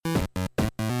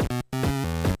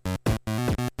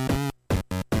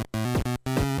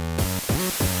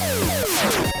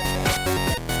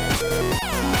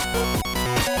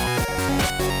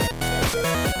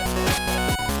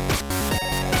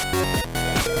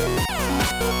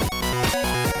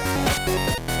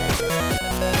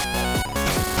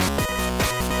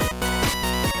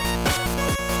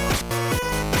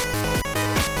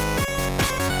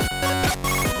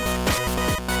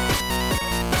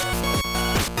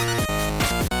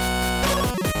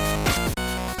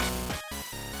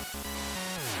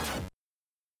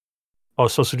Oh, I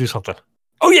was supposed to do something.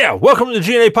 Oh yeah, welcome to the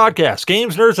G.N.A podcast,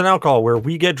 Games, Nerds, and Alcohol, where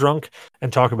we get drunk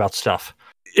and talk about stuff.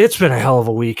 It's been a hell of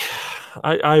a week.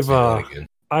 I'm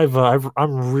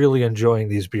really enjoying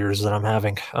these beers that I'm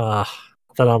having. I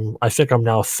think I'm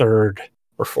now third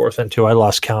or fourth into. I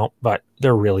lost count, but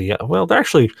they're really they're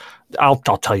actually. I'll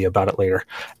tell you about it later.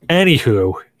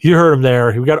 Anywho, you heard him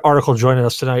there. We got Article joining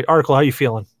us tonight. Article, how you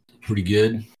feeling? Pretty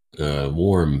good.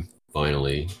 Warm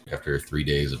finally after 3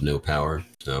 days of no power.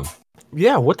 So.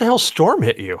 Yeah, what the hell storm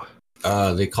hit you?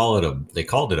 They called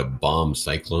it a bomb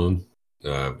cyclone.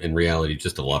 In reality,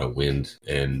 just a lot of wind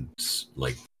and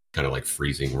kind of like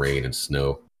freezing rain and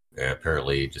snow.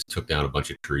 Apparently, it just took down a bunch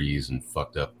of trees and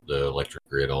fucked up the electric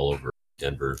grid all over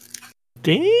Denver.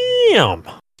 Damn.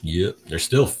 Yep, they're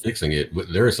still fixing it.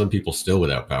 There are some people still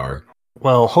without power.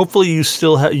 Well, hopefully you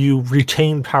still you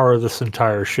retain power this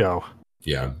entire show.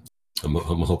 Yeah, I'm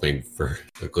hoping for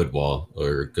a good while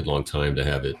or a good long time to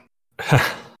have it.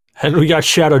 And we got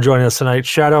Shadow joining us tonight.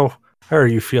 Shadow, how are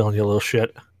you feeling, you little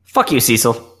shit? Fuck you,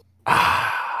 Cecil.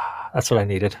 That's what I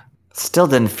needed. Still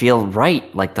didn't feel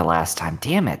right like the last time.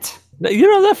 Damn it. You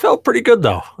know, that felt pretty good,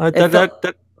 though.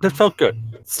 That felt good.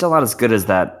 Still not as good as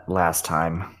that last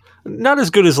time. Not as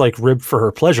good as, like, Rib for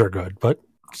Her Pleasure good, but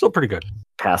still pretty good.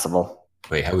 Passable.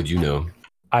 Wait, how would you know?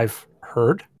 I've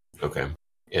heard. Okay.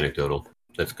 Anecdotal.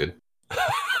 That's good.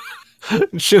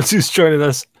 Shinzu's joining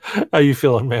us. How you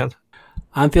feeling, man?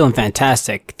 I'm feeling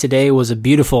fantastic. Today was a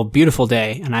beautiful, beautiful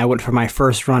day, and I went for my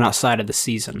first run outside of the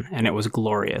season, and it was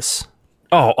glorious.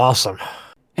 Oh, awesome.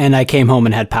 And I came home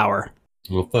and had power.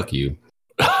 Well, fuck you.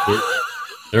 That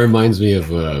reminds me of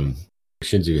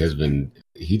Shinzu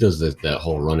he does that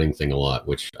whole running thing a lot,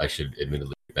 which I should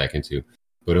admittedly get back into.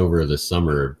 But over the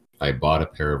summer, I bought a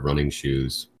pair of running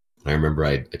shoes. I remember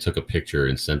I took a picture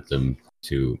and sent them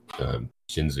to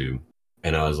Shinzu,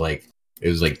 and I was like, it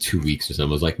was like 2 weeks or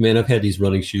something. I was like, man, I've had these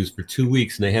running shoes for 2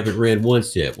 weeks and they haven't ran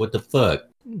once yet. What the fuck?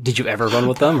 Did you ever run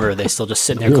with them, or are they still just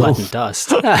sitting there collecting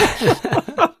dust? I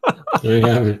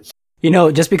haven't. You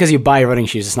know, just because you buy running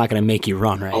shoes, it's not going to make you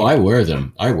run, right? Oh, I wear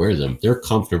them. They're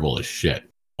comfortable as shit.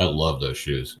 I love those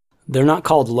shoes. They're not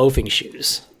called loafing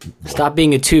shoes. Stop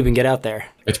being a tube and get out there.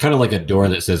 It's kind of like a door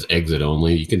that says exit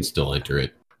only. You can still enter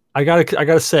it. I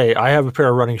gotta say, I have a pair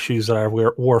of running shoes that I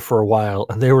wore for a while,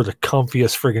 and they were the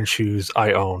comfiest friggin' shoes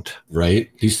I owned. Right?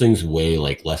 These things weigh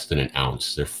like less than an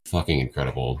ounce. They're fucking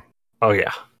incredible. Oh,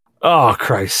 yeah. Oh,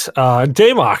 Christ.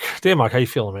 Damok, how you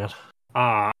feeling, man?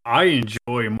 I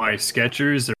enjoy my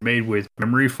Skechers. They're made with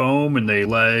memory foam, and they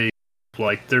lay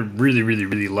like they're really, really,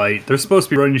 really light. They're supposed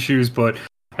to be running shoes, but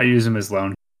I use them as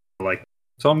lounge.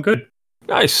 So I'm good.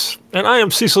 Nice. And I am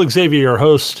Cecil Xavier, your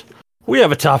host. We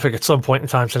have a topic at some point in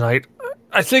time tonight.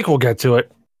 I think we'll get to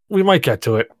it. We might get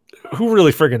to it. Who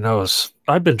really friggin' knows?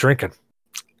 I've been drinking.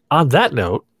 On that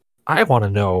note, I want to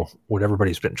know what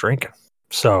everybody's been drinking.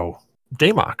 So,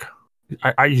 Damok,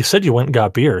 you said you went and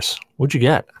got beers. What'd you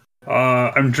get?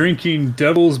 I'm drinking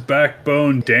Devil's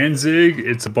Backbone Danzig.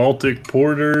 It's a Baltic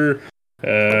porter.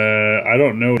 I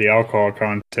don't know the alcohol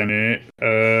content in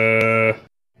it.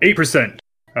 8%.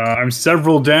 I'm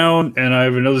several down, and I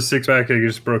have another 6-pack I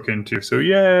just broke into. So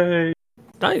yay!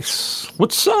 Nice.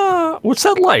 What's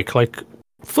that like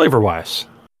flavor wise?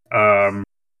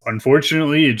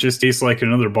 Unfortunately, it just tastes like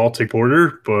another Baltic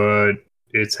porter, but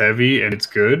it's heavy and it's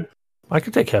good. I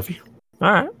could take heavy.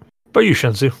 All right. But you,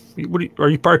 Shinzu, are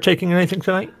you partaking in anything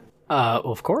tonight?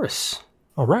 Of course.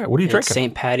 All right. What are you It's drinking?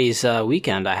 St. Patty's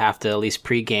weekend. I have to at least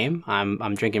pre-game.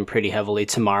 I'm drinking pretty heavily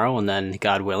tomorrow, and then,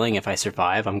 God willing, if I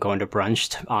survive, I'm going to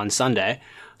brunch on Sunday.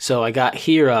 So I got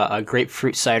here a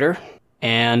grapefruit cider,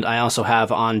 and I also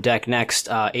have on deck next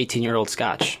 18-year-old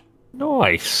scotch.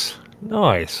 Nice.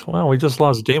 Well, we just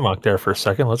lost Damok there for a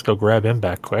second. Let's go grab him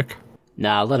back quick.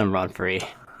 Nah, let him run free.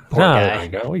 Poor guy. There we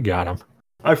go. We got him.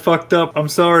 I fucked up. I'm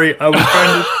sorry. I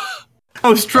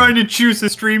was trying to choose a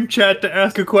stream chat to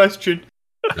ask a question.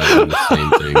 That's the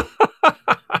same thing.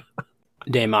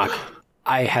 Damok,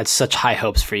 I had such high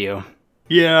hopes for you.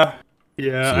 Yeah.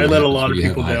 So I let a lot of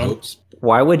people down. Hopes?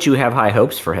 Why would you have high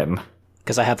hopes for him?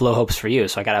 Because I have low hopes for you,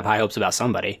 so I gotta have high hopes about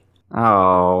somebody.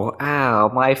 Oh, ow,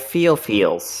 my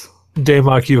feels.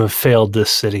 Damok, you have failed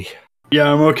this city.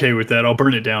 Yeah, I'm okay with that. I'll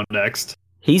burn it down next.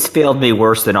 He's failed me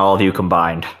worse than all of you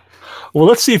combined. Well,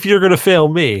 let's see if you're going to fail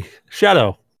me.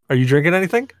 Shadow, are you drinking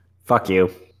anything? Fuck you.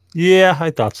 Yeah,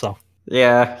 I thought so.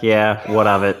 Yeah, what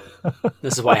of it?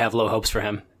 This is why I have low hopes for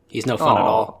him. He's no fun at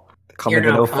all. Come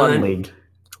into no fun league.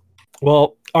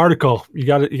 Well, Article, you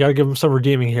got to give him some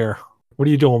redeeming here. What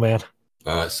are you doing, man?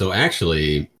 So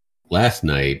actually, last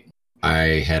night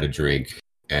I had a drink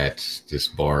at this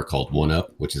bar called Wamp,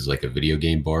 which is like a video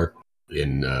game bar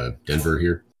in Denver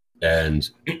here. and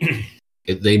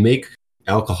they make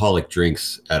alcoholic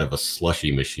drinks out of a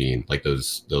slushy machine, like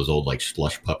those old like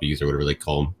slush puppies or whatever they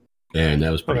call them, and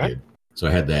that was pretty good. So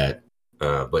I had that.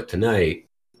 But tonight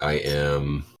I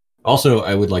am also.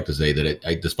 I would like to say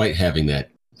that despite having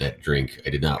that drink, I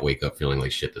did not wake up feeling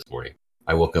like shit this morning.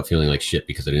 I woke up feeling like shit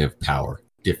because I didn't have power.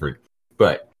 Different,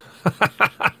 but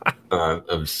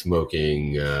I'm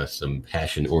smoking some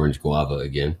passion orange guava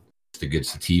again. It's a good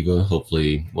sativa.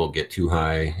 Hopefully, won't get too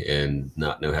high and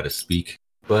not know how to speak.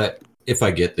 But if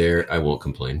I get there, I won't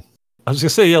complain. I was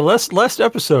gonna say, yeah. Last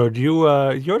episode, you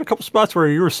had a couple spots where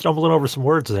you were stumbling over some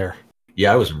words there.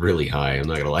 Yeah, I was really high. I'm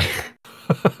not gonna lie.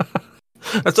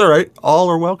 That's all right. All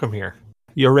are welcome here.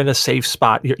 You're in a safe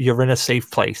spot. You're in a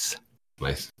safe place.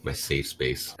 My safe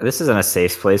space. This isn't a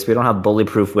safe place. We don't have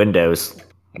bully-proof windows.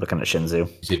 Looking at Shinzu.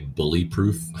 Is it bully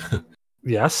proof?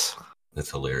 Yes. That's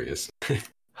hilarious.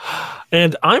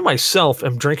 And I myself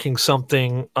am drinking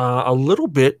something a little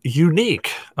bit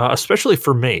unique, especially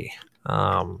for me.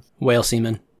 Whale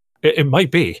semen. It might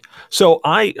be. So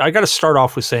I got to start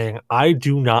off with saying I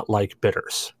do not like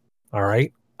bitters. All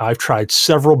right. I've tried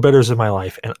several bitters in my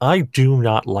life, and I do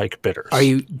not like bitters. Are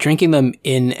you drinking them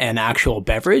in an actual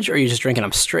beverage, or are you just drinking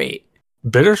them straight?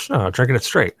 Bitters? No, I'm drinking it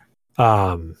straight.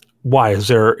 Why is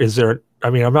there? I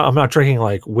mean, I'm not drinking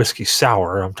like whiskey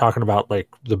sour. I'm talking about like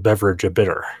the beverage of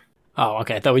bitter. Oh,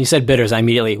 okay. I thought when you said bitters, I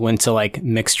immediately went to like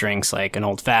mixed drinks, like an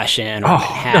old fashioned or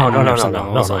Manhattan or something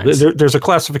along those lines. There's a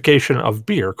classification of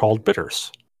beer called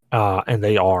bitters, and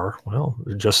they are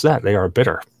just that. They are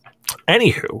bitter.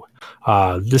 Anywho,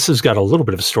 this has got a little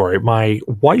bit of a story. My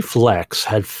wife Lex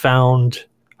had found,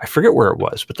 I forget where it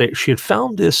was, but she had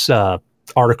found this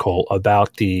article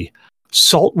about the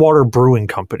Saltwater Brewing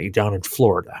Company down in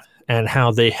Florida, and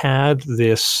how they had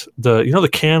the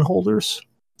can holders.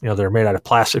 They're made out of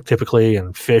plastic typically,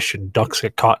 and fish and ducks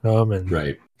get caught in them, and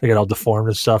right. They get all deformed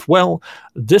and stuff. Well,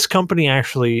 this company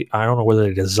actually, I don't know whether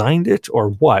they designed it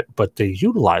or what, but they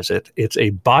utilize it. It's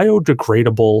a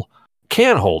biodegradable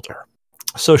can holder.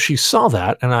 So she saw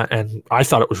that, and I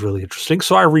thought it was really interesting.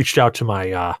 So I reached out to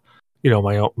my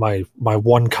my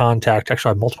one contact. Actually,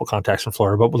 I have multiple contacts in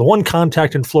Florida, but the one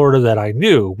contact in Florida that I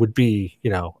knew would be,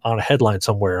 on a headline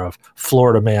somewhere of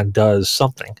Florida man does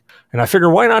something. And I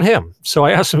figured, why not him? So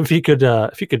I asked him if he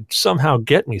could somehow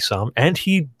get me some, and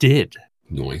he did.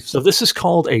 Nice. So this is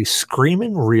called a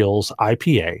Screamin' Reels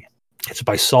IPA. It's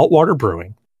by Saltwater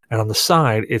Brewing, and on the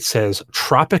side it says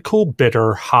Tropical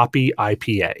Bitter Hoppy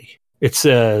IPA. It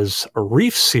says a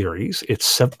Reef Series. It's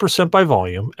 7% by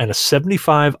volume and a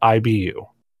 75 IBU.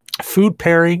 Food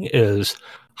pairing is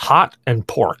hot and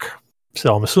pork.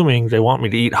 So I'm assuming they want me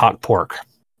to eat hot pork,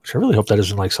 which I really hope that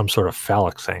isn't like some sort of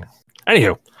phallic thing.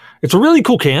 Anywho, it's a really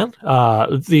cool can.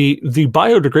 The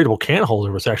biodegradable can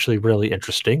holder was actually really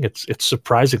interesting. It's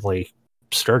surprisingly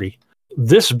sturdy.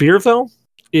 This beer, though,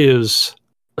 is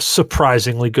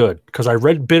surprisingly good because I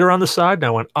read bitter on the side and I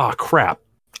went, oh, crap.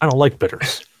 I don't like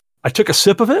bitters. I took a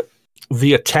sip of it.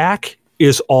 The attack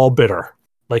is all bitter.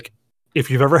 Like, if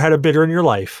you've ever had a bitter in your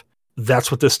life, that's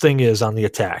what this thing is on the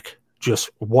attack. Just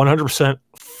 100%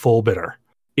 full bitter.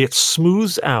 It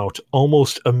smooths out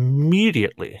almost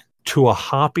immediately to a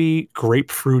hoppy,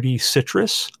 grapefruity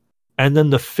citrus. And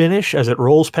then the finish, as it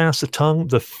rolls past the tongue,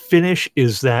 the finish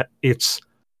is that it's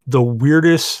the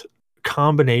weirdest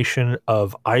combination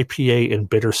of IPA and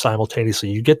bitter simultaneously.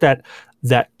 You get that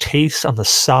taste on the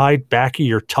side back of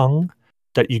your tongue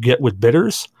that you get with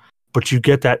bitters, but you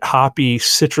get that hoppy,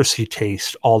 citrusy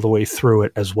taste all the way through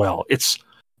it as well.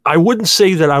 I wouldn't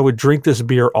say that I would drink this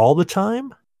beer all the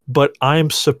time, but I'm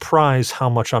surprised how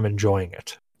much I'm enjoying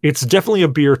it. It's definitely a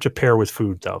beer to pair with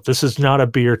food, though. This is not a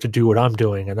beer to do what I'm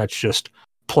doing, and that's just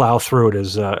plow through it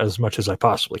as much as I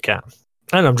possibly can.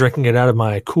 And I'm drinking it out of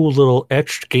my cool little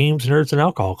etched Games, Nerds, and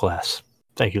Alcohol glass.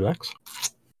 Thank you, Lex.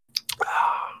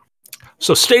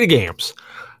 So State of Games.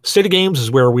 State of Games is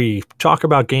where we talk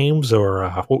about games or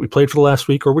what we played for the last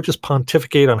week, or we just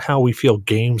pontificate on how we feel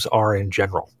games are in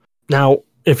general. Now,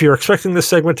 if you're expecting this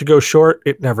segment to go short,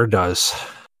 it never does.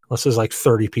 Unless there's like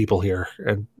 30 people here,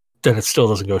 and then it still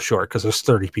doesn't go short because there's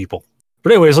 30 people.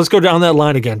 But anyways, let's go down that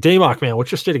line again. Damok, man,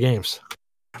 what's your State of Games?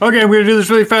 Okay, I'm going to do this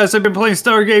really fast. I've been playing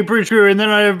Stargate Bridge Crew, and then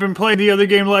I have been playing the other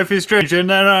game, Life is Strange, and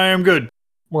then I am good.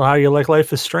 Well, how do you like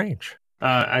Life is Strange?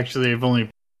 Actually, I've only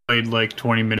played like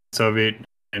 20 minutes of it,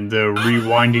 and the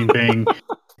rewinding thing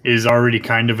is already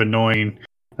kind of annoying.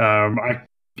 I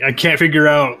can't figure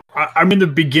out... I'm in the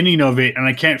beginning of it, and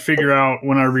I can't figure out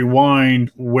when I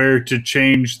rewind where to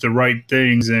change the right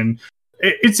things, and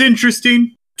it's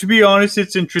interesting. To be honest,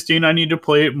 it's interesting. I need to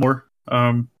play it more.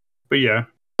 But yeah,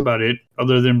 that's about it,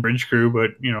 other than Bridge Crew,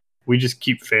 but, we just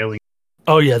keep failing.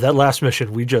 Oh yeah, that last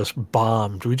mission we just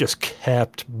bombed. We just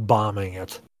kept bombing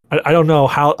it. I don't know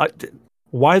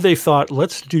why they thought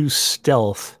let's do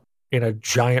stealth in a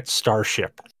giant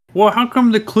starship. Well, how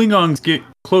come the Klingons get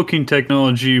cloaking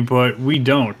technology, but we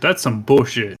don't? That's some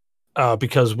bullshit.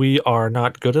 Because we are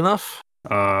not good enough.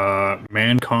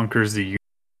 Man conquers the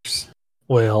universe.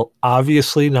 Well,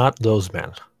 obviously not those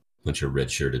men. Bunch of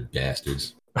red-shirted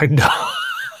bastards. I know.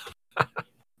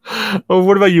 Well,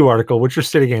 what about you, Article? What's your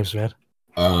state of games, man?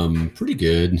 Pretty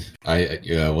good.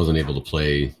 I wasn't able to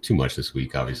play too much this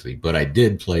week, obviously, but I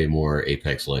did play more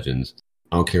Apex Legends.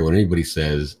 I don't care what anybody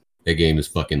says. That game is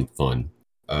fucking fun.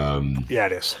 Yeah,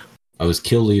 it is. I was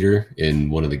kill leader in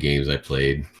one of the games I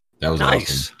played. That was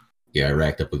Nice. awesome. Yeah, I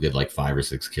racked up a good 5 or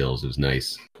 6 kills. It was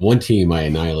nice. One team I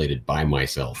annihilated by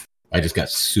myself. I just got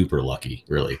super lucky,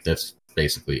 really. That's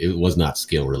basically, it was not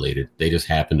skill related. They just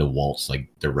happened to waltz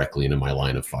directly into my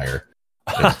line of fire.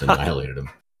 I just annihilated them.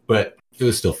 But it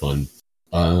was still fun.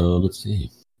 Let's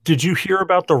see. Did you hear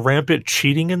about the rampant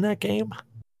cheating in that game?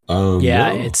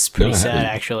 Yeah, No. it's pretty No, I sad, haven't.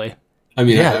 actually. I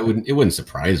mean, Yeah. it wouldn't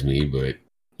surprise me, but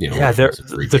Yeah, it's a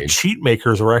free the game. cheat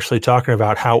makers were actually talking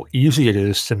about how easy it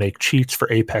is to make cheats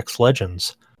for Apex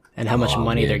Legends. And how much Oh,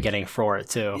 money they're man. getting for it,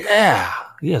 too. Yeah,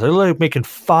 they're making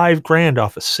 $5,000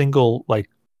 off a single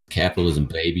Capitalism,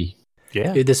 baby.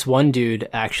 Yeah. Dude, this one dude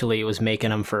actually was making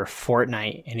them for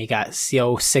Fortnite, and he got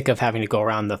so sick of having to go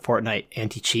around the Fortnite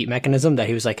anti-cheat mechanism that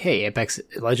he was like, hey, Apex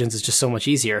Legends is just so much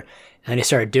easier. And then he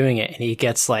started doing it, and he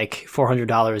gets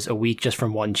 $400 a week just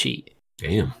from one cheat.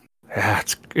 Damn. Yeah,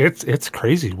 it's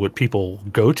crazy what people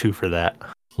go to for that.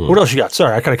 Huh. What else you got?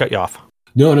 Sorry, I kind of cut you off.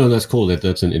 No, that's cool.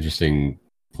 That's an interesting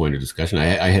point of discussion.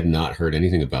 I had not heard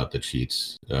anything about the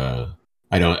cheats.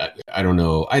 I don't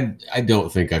know. I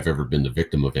don't think I've ever been the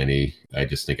victim of any. I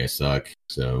just think I suck.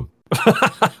 So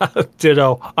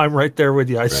Ditto. I'm right there with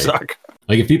you. I Right. suck.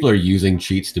 if people are using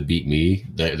cheats to beat me,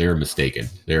 they're mistaken.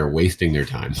 They're wasting their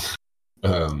time.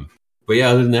 But yeah,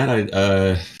 other than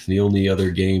that, the only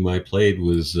other game I played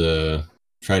was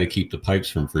try to keep the pipes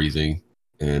from freezing,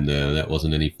 and that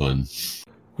wasn't any fun.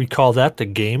 We call that the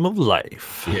game of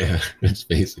life. Yeah, that's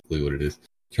basically what it is.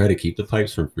 Try to keep the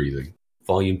pipes from freezing.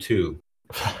 Volume 2.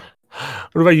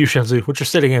 What about you, Shinzu? What's your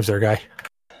state of games there, guy?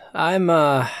 I'm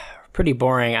pretty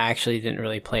boring. I actually didn't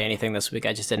really play anything this week.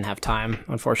 I just didn't have time,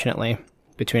 unfortunately,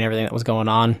 between everything that was going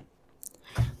on.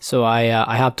 So I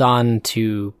hopped on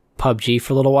to PUBG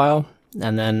for a little while,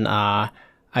 and then I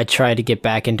tried to get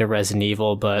back into Resident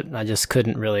Evil, but I just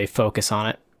couldn't really focus on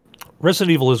it.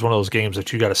 Resident Evil is one of those games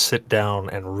that you got to sit down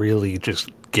and really just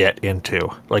get into,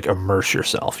 immerse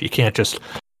yourself. You can't just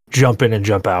jump in and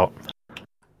jump out.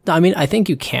 I mean, I think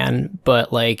you can, but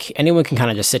anyone can kind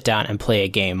of just sit down and play a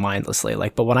game mindlessly.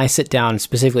 But when I sit down,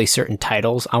 specifically certain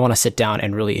titles, I want to sit down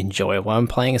and really enjoy what I'm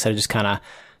playing instead of just kind of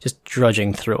just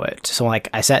drudging through it. So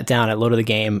I sat down, I loaded the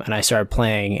game, and I started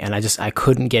playing, and I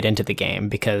couldn't get into the game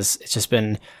because it's just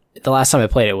been, the last time I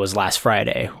played it was last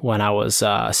Friday when I was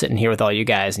sitting here with all you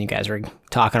guys, and you guys were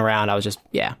talking around. I was just,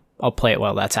 yeah, I'll play it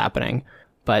while that's happening.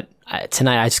 But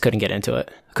tonight I just couldn't get into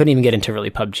it. I couldn't even get into really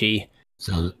PUBG.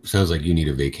 Sounds like you need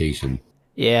a vacation.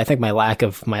 Yeah, I think my lack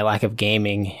of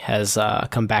gaming has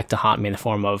come back to haunt me in the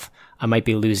form of I might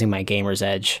be losing my gamer's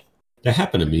edge. That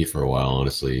happened to me for a while,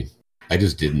 honestly. I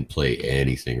just didn't play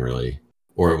anything really.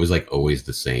 Or it was always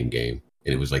the same game.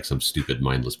 And it was some stupid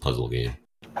mindless puzzle game.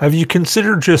 Have you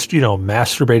considered just,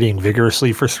 masturbating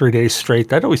vigorously for 3 days straight?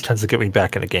 That always tends to get me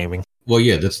back into gaming. Well,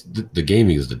 yeah, that's the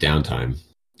gaming is the downtime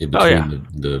in between Oh, yeah.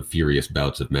 the furious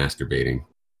bouts of masturbating.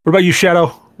 What about you,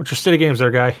 Shadow? What's your state of games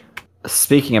there, guy?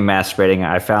 Speaking of masturbating,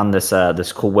 I found this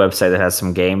this cool website that has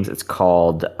some games. It's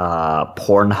called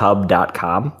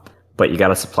Pornhub.com, but you got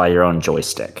to supply your own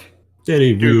joystick. That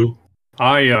ain't real.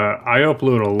 I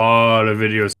upload a lot of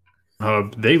videos to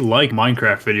Hub. They like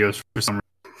Minecraft videos for some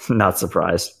reason. Not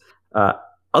surprised.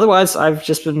 Otherwise, I've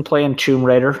just been playing Tomb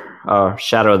Raider,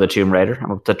 Shadow of the Tomb Raider.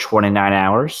 I'm up to 29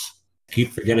 hours.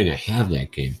 Keep forgetting I have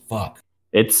that game. Fuck.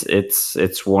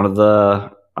 It's one of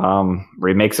the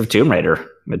remakes of Tomb Raider.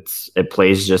 It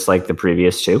plays just like the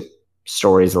previous two.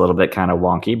 Story's a little bit kind of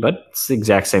wonky, but it's the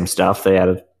exact same stuff. They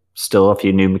added still a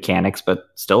few new mechanics, but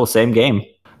still the same game.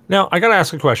 Now, I got to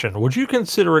ask a question. Would you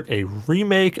consider it a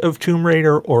remake of Tomb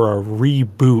Raider or a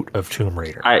reboot of Tomb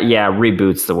Raider? Yeah,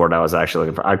 reboot's the word I was actually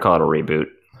looking for. I'd call it a reboot.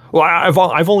 Well,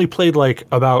 I've only played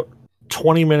about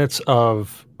 20 minutes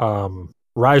of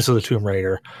Rise of the Tomb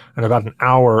Raider and about an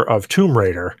hour of Tomb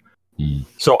Raider.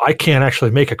 So I can't actually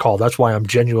make a call. That's why I'm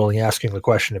genuinely asking the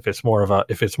question if it's more of a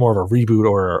reboot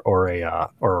or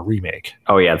a remake.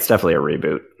 Oh yeah, it's definitely a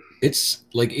reboot. It's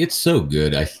so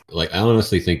good. I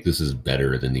honestly think this is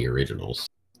better than the originals.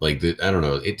 Like I don't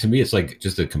know. To me, it's like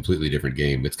just a completely different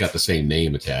game. It's got the same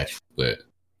name attached, but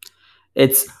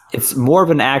It's more of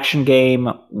an action game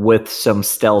with some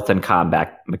stealth and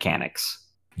combat mechanics.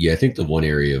 yeah, I think the one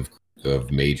area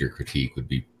of major critique would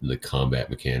be the combat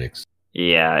mechanics.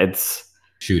 Yeah,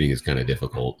 Shooting is kind of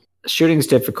difficult. shooting's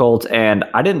difficult, and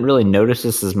I didn't really notice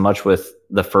this as much with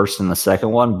the first and the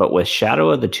second one, but with Shadow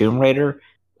of the Tomb Raider,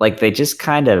 like they just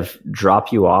kind of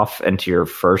drop you off into your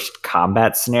first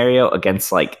combat scenario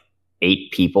against like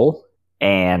 8 people,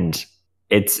 and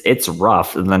it's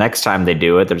rough. And the next time they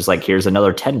do it, there's like, here's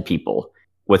another 10 people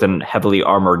with a heavily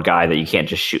armored guy that you can't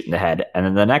just shoot in the head. And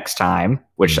then the next time,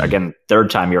 which again, third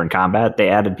time you're in combat, they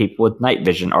added people with night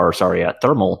vision, or sorry,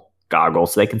 thermal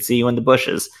goggles, so they can see you in the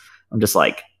bushes. I'm just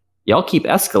like, y'all keep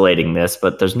escalating this,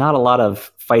 but there's not a lot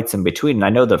of fights in between. And I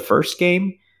know the first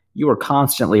game, you were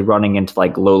constantly running into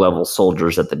like low-level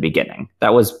soldiers at the beginning.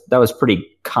 That was pretty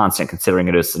constant considering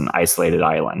it was an isolated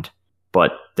island.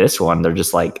 But this one, they're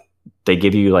just like, they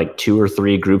give you like 2 or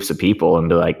 3 groups of people and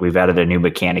be like, we've added a new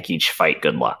mechanic each fight.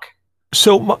 Good luck.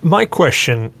 So my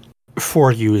question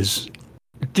for you is,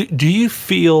 do you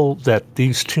feel that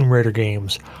these Tomb Raider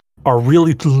games are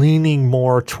really leaning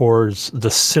more towards the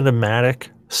cinematic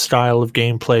style of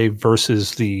gameplay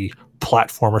versus the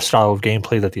platformer style of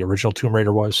gameplay that the original Tomb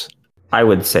Raider was? I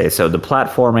would say so. The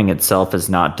platforming itself is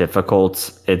not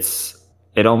difficult.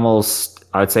 It almost,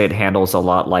 I would say it handles a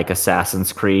lot like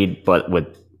Assassin's Creed, but with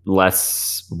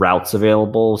less routes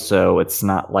available. So it's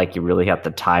not like you really have to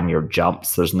time your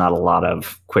jumps. There's not a lot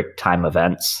of quick time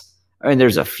events. I mean,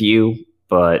 there's a few,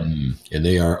 but and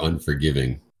they are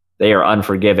unforgiving. They are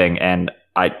unforgiving, and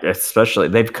especially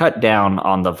they've cut down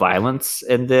on the violence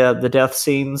in the death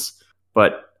scenes,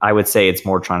 but I would say it's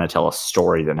more trying to tell a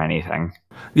story than anything.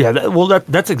 Yeah,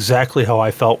 that's exactly how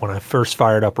I felt when I first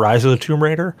fired up Rise of the Tomb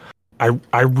Raider.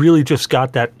 I really just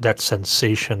got that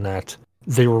sensation that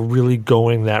they were really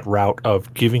going that route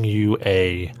of giving you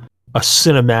a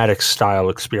cinematic style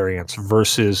experience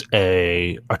versus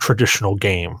a traditional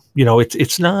game. You know,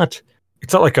 it's not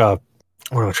like a,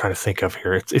 what am I trying to think of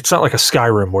here? It's not like a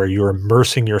Skyrim where you're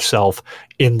immersing yourself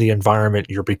in the environment,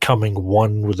 you're becoming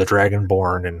one with the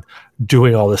Dragonborn and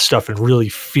doing all this stuff and really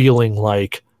feeling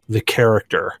like the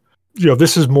character. You know,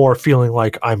 this is more feeling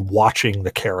like I'm watching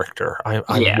the character. I'm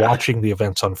watching the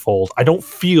events unfold. I don't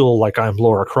feel like I'm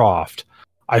Lara Croft.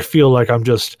 I feel like I'm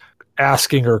just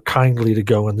asking her kindly to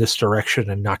go in this direction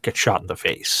and not get shot in the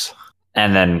face.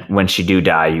 And then when she do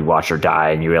die, you watch her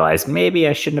die and you realize, maybe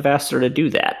I shouldn't have asked her to do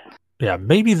that. Yeah,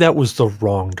 maybe that was the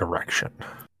wrong direction.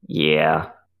 Yeah,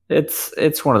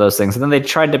 it's one of those things. And then they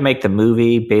tried to make the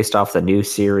movie based off the new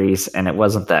series, and it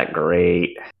wasn't that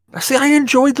great. See, I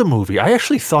enjoyed the movie. I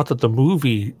actually thought that the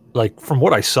movie, like from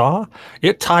what I saw,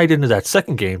 it tied into that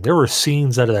second game. There were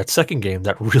scenes out of that second game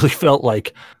that really felt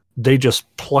like they just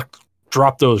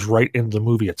dropped those right into the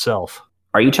movie itself.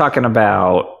 Are you talking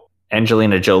about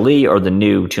Angelina Jolie or the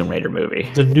new Tomb Raider movie?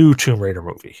 The new Tomb Raider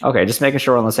movie. Okay, just making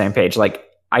sure we're on the same page. Like,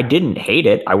 I didn't hate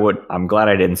it. I'm glad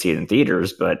I didn't see it in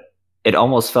theaters, but it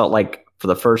almost felt like for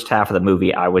the first half of the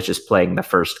movie, I was just playing the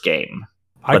first game.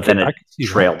 But then it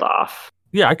trailed off.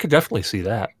 Yeah, I could definitely see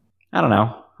that. I don't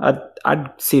know. I'd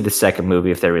see the second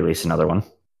movie if they release another one.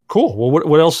 Cool. Well,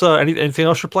 what else? Anything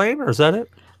else you're playing, or is that it?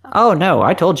 Oh, no.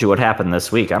 I told you what happened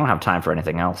this week. I don't have time for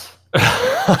anything else.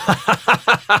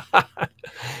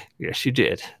 Yes, you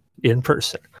did. In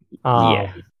person.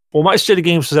 Yeah. Well, my state of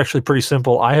games is actually pretty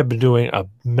simple. I have been doing a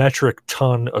metric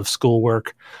ton of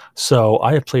schoolwork, so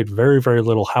I have played very, very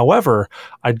little. However,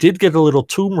 I did get a little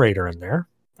Tomb Raider in there.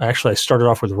 Actually, I started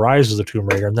off with Rise of the Tomb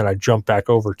Raider, and then I jumped back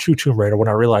over to Tomb Raider when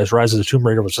I realized Rise of the Tomb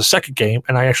Raider was the second game,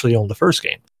 and I actually owned the first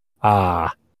game.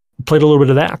 Played a little bit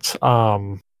of that.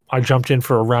 I jumped in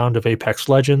for a round of Apex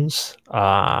Legends.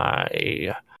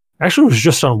 I actually was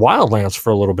just on Wildlands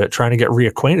for a little bit, trying to get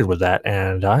reacquainted with that,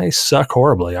 and I suck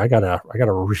horribly. I gotta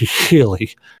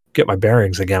really get my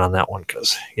bearings again on that one,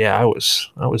 because I was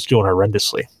doing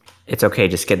horrendously. It's okay,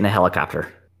 just get in the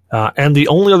helicopter. And the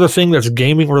only other thing that's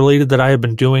gaming related that I have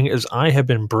been doing is I have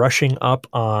been brushing up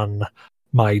on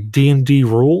my D&D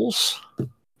rules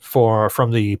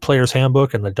from the Player's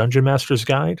Handbook and the Dungeon Master's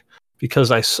Guide,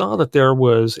 because I saw that there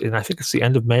was, and I think it's the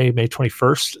end of May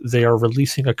 21st, they are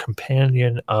releasing a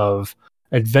companion of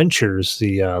adventures,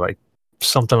 the like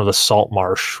something of the salt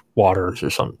marsh waters or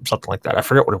something like that. I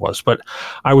forget what it was, but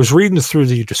I was reading through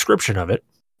the description of it,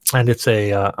 and it's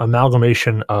a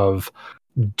amalgamation of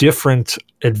different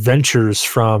adventures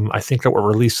from, I think, that were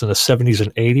released in the 70s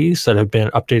and 80s that have been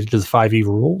updated to the 5e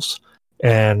rules.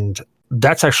 And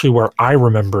that's actually where I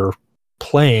remember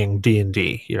playing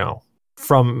D&D,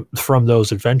 from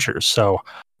those adventures. So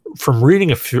from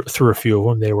reading through a few of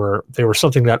them, they were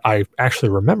something that I actually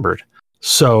remembered.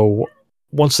 So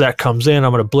once that comes in,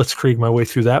 I'm going to blitzkrieg my way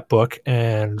through that book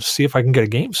and see if I can get a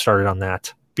game started on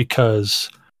that, because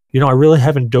I really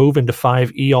haven't dove into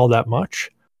 5e all that much,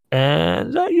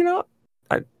 and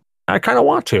I kind of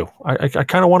want to. I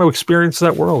kind of want to experience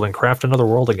that world and craft another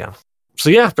world again. So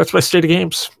yeah, that's my state of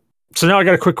games. So now I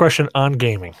got a quick question on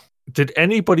gaming. Did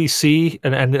anybody see,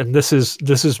 and this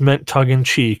is meant tongue in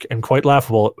cheek and quite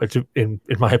laughable in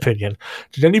my opinion,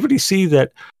 did anybody see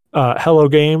that Hello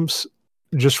Games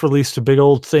just released a big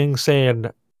old thing saying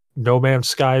No Man's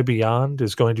Sky Beyond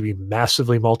is going to be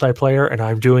massively multiplayer, and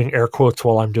I'm doing air quotes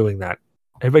while I'm doing that?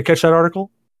 Anybody catch that article?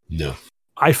 No.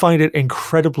 I find it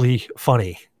incredibly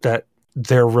funny that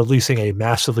they're releasing a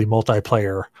massively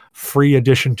multiplayer free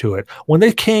addition to it when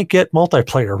they can't get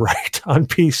multiplayer right on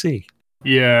PC.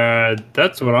 Yeah,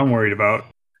 that's what I'm worried about.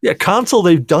 Yeah, console,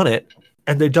 they've done it,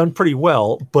 and they've done pretty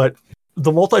well, but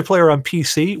the multiplayer on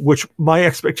PC, which my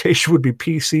expectation would be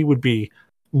PC would be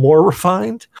more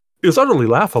refined, is utterly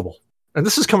laughable. And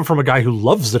this is coming from a guy who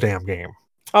loves the damn game.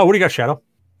 Oh, what do you got, Shadow?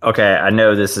 Okay, I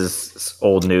know this is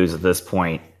old news at this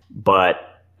point,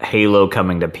 but Halo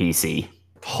coming to PC.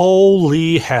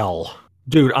 Holy hell.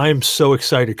 Dude, I am so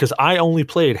excited because I only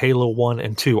played Halo 1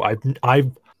 and 2.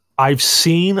 I've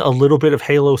seen a little bit of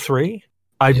Halo 3.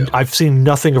 I've seen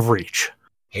nothing of Reach.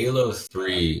 Halo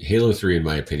 3 in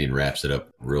my opinion wraps it up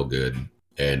real good,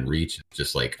 and Reach is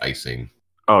just like icing.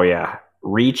 Oh yeah.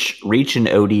 Reach and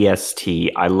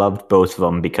ODST, I loved both of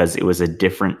them because it was a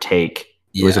different take.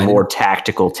 It was a more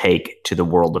tactical take to the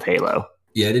world of Halo.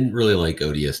 Yeah, I didn't really like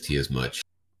ODST as much.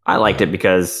 I liked it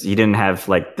because you didn't have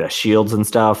like the shields and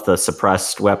stuff, the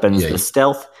suppressed weapons, the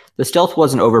stealth. The stealth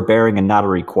wasn't overbearing and not a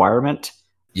requirement.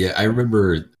 Yeah, I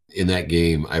remember in that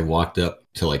game, I walked up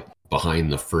to like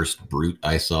behind the first brute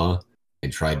I saw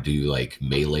and tried to like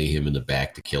melee him in the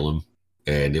back to kill him.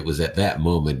 And it was at that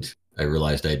moment I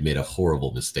realized I'd made a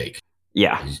horrible mistake.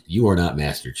 Yeah. You are not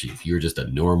Master Chief. You're just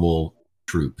a normal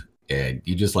troop. And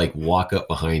you just like walk up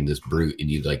behind this brute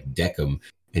and you like deck him.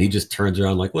 And he just turns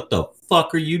around like, what the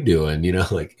fuck are you doing?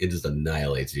 Like it just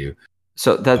annihilates you.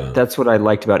 So that's what I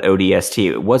liked about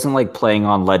ODST. It wasn't like playing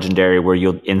on Legendary where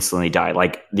you'll instantly die.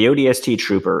 Like the ODST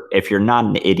trooper, if you're not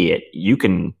an idiot, you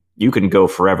can go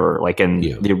forever. Like in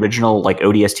the original like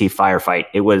ODST Firefight,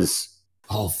 it was...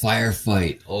 Oh,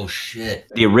 Firefight. Oh, shit.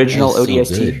 The original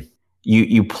ODST. So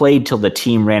you played till the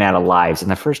team ran out of lives.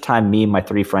 And the first time me and my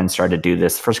 3 friends started to do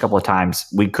this, the first couple of times,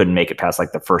 we couldn't make it past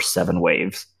like the first 7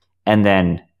 waves. And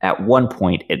then at one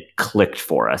point, it clicked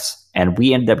for us. And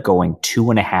we ended up going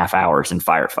 2.5 hours in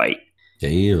Firefight.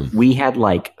 Damn. We had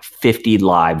like 50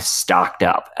 lives stocked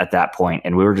up at that point.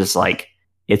 And we were just like,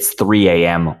 it's 3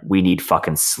 a.m. We need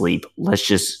fucking sleep. Let's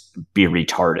just be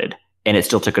retarded. And it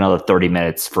still took another 30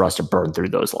 minutes for us to burn through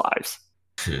those lives.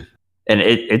 And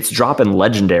it's dropping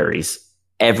legendaries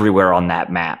everywhere on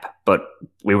that map. But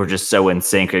we were just so in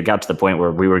sync. It got to the point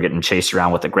where we were getting chased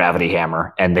around with the gravity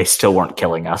hammer, and they still weren't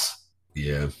killing us.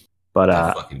 Yeah. But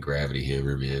that fucking gravity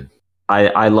hammer, man.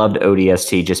 I loved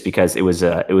ODST just because it was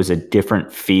a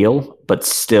different feel, but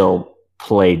still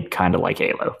played kind of like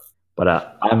Halo.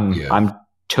 But I'm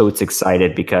totes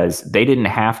excited because they didn't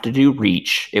have to do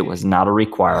Reach. It was not a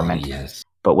requirement. Oh, yes.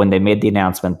 But when they made the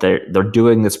announcement, they're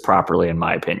doing this properly, in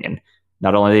my opinion.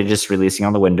 Not only are they just releasing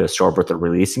on the Windows Store, but they're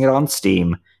releasing it on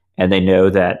Steam, and they know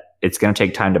that it's going to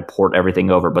take time to port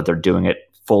everything over, but they're doing it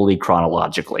fully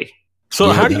chronologically.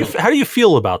 So how do you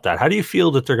feel about that? How do you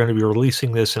feel that they're going to be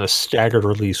releasing this in a staggered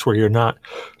release where you're not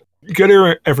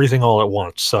getting everything all at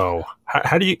once? So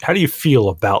how do you feel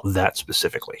about that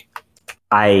specifically?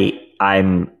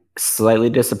 I'm slightly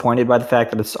disappointed by the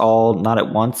fact that it's all not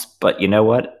at once, but you know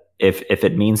what? If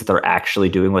it means that they're actually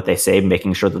doing what they say,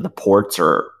 making sure that the ports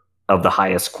are of the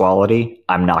highest quality,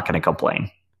 I'm not going to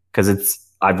complain because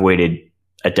I've waited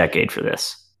a decade for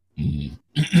this.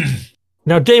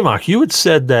 Now, Damok, you had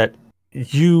said that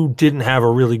you didn't have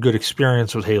a really good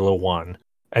experience with Halo 1,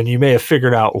 and you may have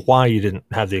figured out why you didn't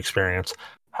have the experience.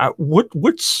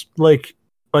 What's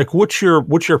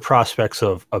your prospects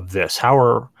of this? How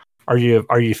are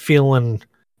you feeling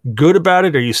good about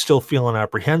it? Are you still feeling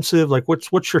apprehensive? Like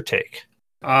what's your take?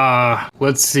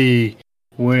 Let's see.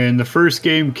 When the first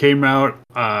game came out,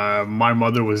 my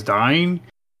mother was dying,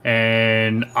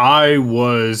 and I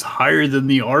was higher than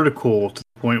the article to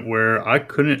the point where I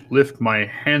couldn't lift my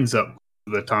hands up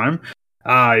at the time.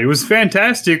 It was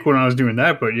fantastic when I was doing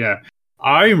that, but yeah,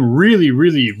 I'm really,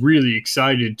 really, really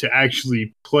excited to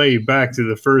actually play back to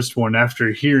the first one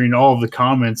after hearing all the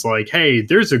comments like, hey,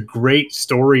 there's a great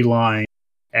storyline,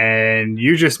 and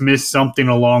you just missed something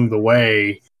along the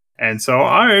way. And so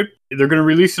they're going to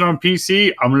release it on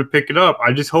PC. I'm going to pick it up.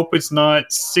 I just hope it's not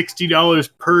 $60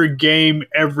 per game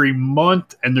every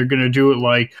month, and they're going to do it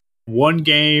like one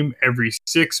game every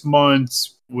 6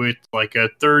 months with like a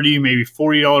 $30, maybe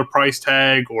 $40 price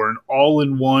tag, or an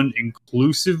all-in-one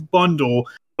inclusive bundle.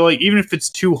 So like even if it's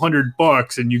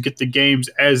 $200 and you get the games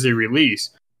as they release,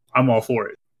 I'm all for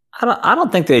it. I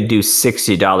don't think they'd do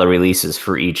 $60 releases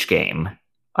for each game.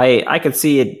 I could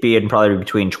see it being probably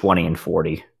between 20 and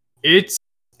 40. It's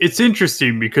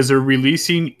interesting because they're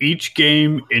releasing each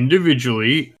game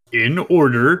individually in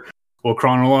order, well,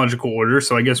 chronological order.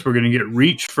 So I guess we're going to get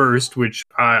Reach first, which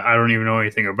I don't even know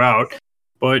anything about.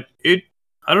 But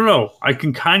I don't know. I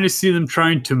can kind of see them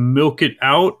trying to milk it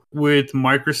out with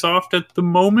Microsoft at the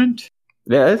moment.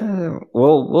 Yeah,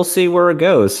 we'll see where it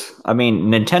goes. I mean,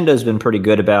 Nintendo's been pretty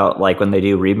good about like when they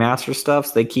do remaster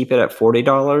stuff, they keep it at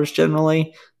 $40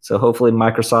 generally. So hopefully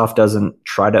Microsoft doesn't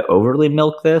try to overly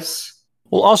milk this.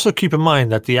 Well, also keep in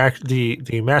mind that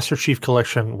the Master Chief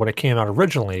Collection, when it came out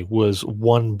originally, was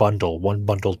one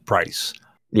bundled price.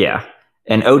 Yeah,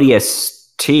 and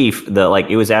ODST,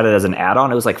 it was added as an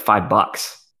add-on. It was like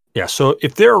 $5. Yeah, so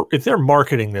if they're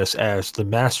marketing this as the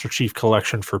Master Chief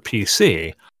Collection for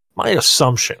PC, my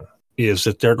assumption is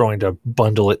that they're going to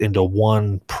bundle it into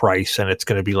one price, and it's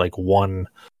going to be like one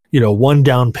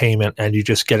down payment, and you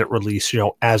just get it released,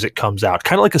 as it comes out,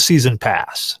 kind of like a season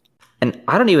pass. And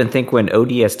I don't even think when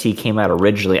ODST came out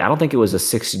originally, I don't think it was a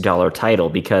 $60 title,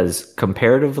 because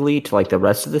comparatively to like the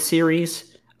rest of the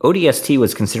series, ODST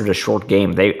was considered a short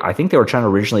game. I think they were trying to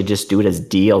originally just do it as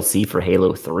DLC for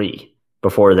Halo 3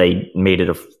 before they made it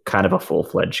a kind of a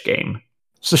full-fledged game.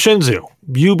 So Shinzu,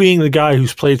 you being the guy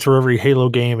who's played through every Halo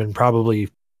game and probably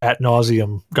ad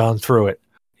nauseum gone through it,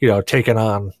 taking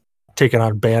on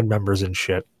band members and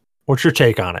shit. What's your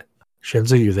take on it?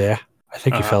 Shinzu, you there? I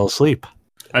think you fell asleep.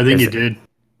 I think you did.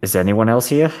 Is anyone else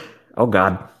here? Oh,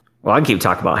 God. Well, I can keep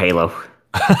talking about Halo.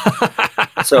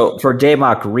 So for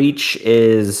Damok, Reach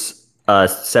is a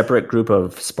separate group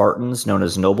of Spartans known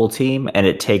as Noble Team, and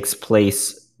it takes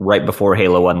place right before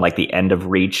Halo 1. Like the end of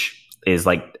Reach is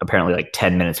like apparently like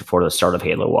 10 minutes before the start of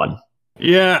Halo 1.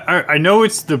 Yeah, I know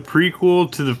it's the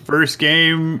prequel to the first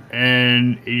game,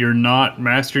 and you're not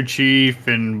Master Chief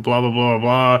and blah, blah, blah,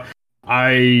 blah.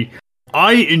 I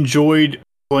enjoyed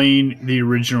playing the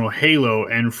original Halo,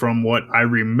 and from what I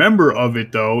remember of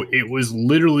it, though, it was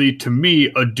literally, to me,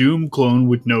 a Doom clone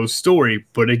with no story,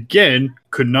 but again,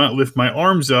 could not lift my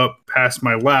arms up past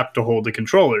my lap to hold the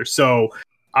controller. So,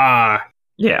 yeah,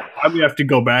 I'm gonna have to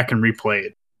go back and replay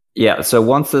it. Yeah, so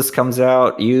once this comes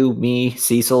out, you, me,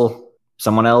 Cecil,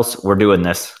 someone else, we're doing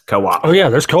this co-op. Oh yeah,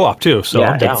 there's co-op too, so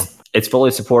yeah, I'm down. It's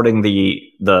fully supporting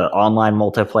the online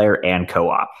multiplayer and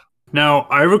co-op. Now,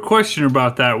 I have a question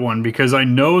about that one, because I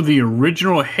know the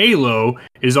original Halo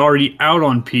is already out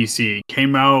on PC. It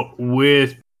came out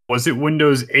with, was it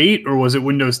Windows 8 or was it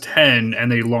Windows 10,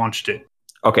 and they launched it?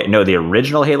 Okay, no, the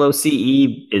original Halo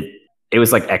CE, it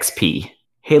was like XP.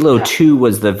 Halo 2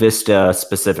 was the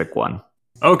Vista-specific one.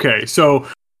 Okay, so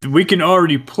we can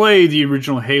already play the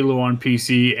original Halo on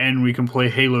PC, and we can play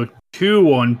Halo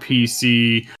 2 on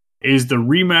PC. Is the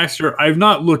remaster? I've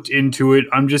not looked into it.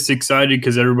 I'm just excited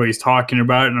because everybody's talking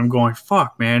about it, and I'm going,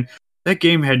 fuck, man. That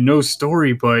game had no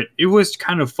story, but it was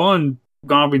kind of fun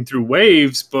gobbling through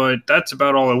waves, but that's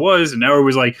about all it was. And now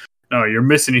everybody's like, no, you're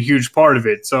missing a huge part of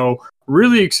it. So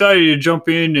really excited to jump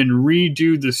in and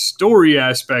redo the story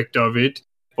aspect of it,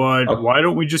 but why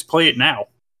don't we just play it now?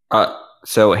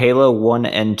 So Halo 1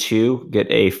 and 2 get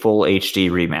a full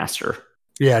HD remaster.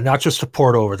 Yeah, not just a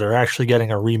port over. They're actually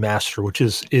getting a remaster, which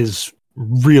is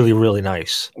really, really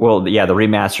nice. Well, yeah, the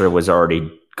remaster was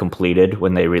already completed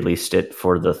when they released it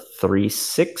for the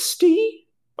 360.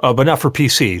 But not for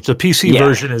PC. The PC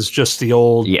version is just the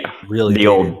old,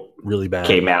 really bad.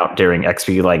 Came out during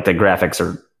XP. Like the graphics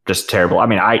are just terrible. I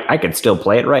mean, I could still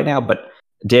play it right now, but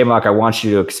Damok, I want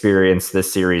you to experience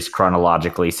this series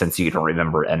chronologically since you don't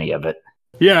remember any of it.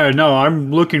 Yeah, no,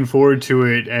 I'm looking forward to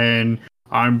it, and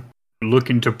I'm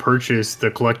looking to purchase the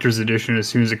collector's edition as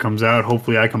soon as it comes out.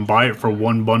 Hopefully I can buy it for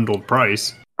one bundled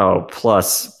price. Oh,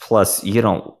 plus you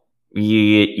don't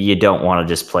want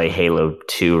to just play Halo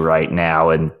 2 right now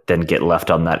and then get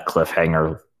left on that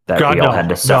cliffhanger that we all had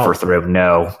to suffer through.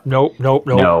 No. Nope.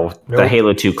 The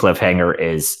Halo 2 cliffhanger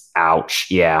is ouch.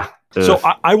 Yeah. Ugh. So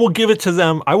I will give it to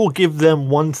them. I will give them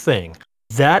one thing.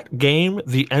 That game,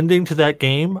 the ending to that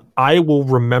game, I will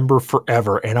remember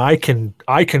forever. And I can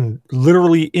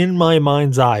literally in my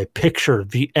mind's eye picture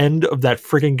the end of that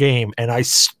friggin' game, and I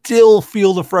still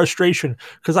feel the frustration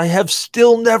because I have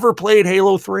still never played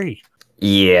Halo 3.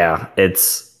 Yeah,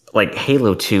 it's like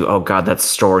Halo 2, oh god, that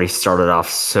story started off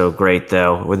so great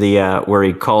though. Where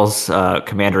he calls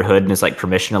Commander Hood and is like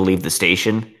permission to leave the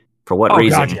station. For what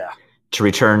reason? God, yeah. To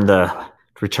return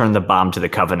the bomb to the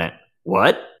Covenant.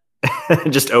 What?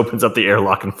 Just opens up the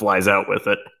airlock and flies out with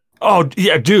it. Oh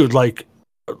yeah, dude, like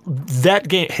that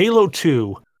game Halo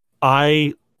 2,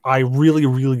 I really,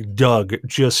 really dug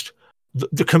just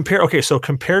the compare. Okay, so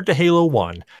compared to Halo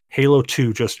 1, Halo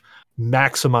 2 just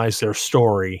maximized their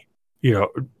story,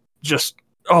 just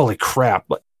holy crap.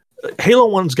 But Halo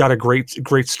 1's got a great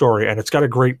story, and it's got a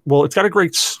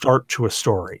great start to a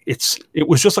story. It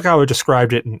was just like how I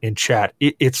described it in chat.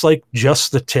 It's like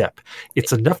just the tip.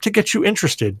 It's enough to get you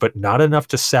interested, but not enough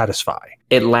to satisfy.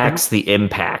 It lacks the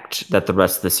impact that the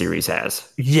rest of the series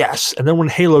has. Yes, and then when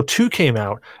Halo 2 came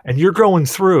out, and you're going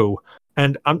through,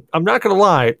 and I'm not gonna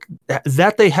lie,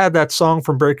 that they had that song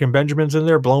from Breaking Benjamins in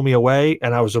there, "Blow Me Away,"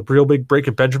 and I was a real big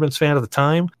Breaking Benjamins fan at the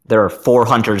time. There are 4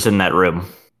 hunters in that room.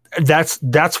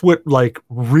 That's what like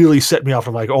really set me off.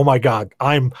 I'm like, oh my god,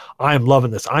 I'm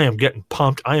loving this. I am getting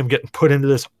pumped. I am getting put into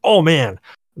this. Oh man,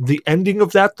 the ending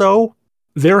of that though,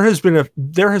 there has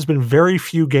been very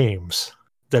few games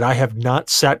that I have not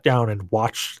sat down and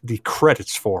watched the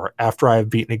credits for after I have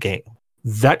beaten a game.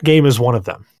 That game is one of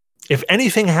them. If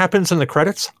anything happens in the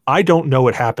credits, I don't know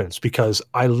it happens because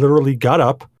I literally got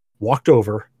up, walked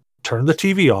over, turned the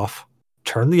TV off,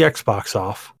 turned the Xbox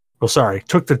off. Well, sorry,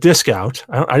 took the disc out.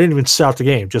 I didn't even start the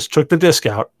game, just took the disc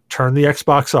out, turned the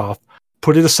Xbox off,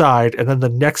 put it aside, and then the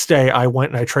next day I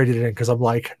went and I traded it in because I'm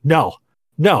like, no,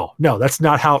 that's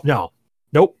not how, nope.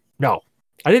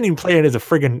 I didn't even play any of the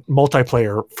friggin'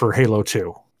 multiplayer for Halo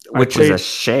 2. Which is a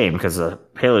shame because the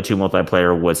Halo 2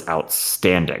 multiplayer was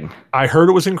outstanding. I heard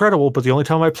it was incredible, but the only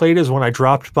time I played is when I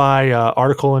dropped by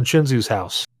Article and Shinzu's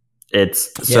house.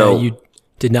 You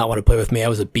did not want to play with me. I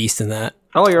was a beast in that.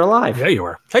 Oh, you're alive. Yeah, you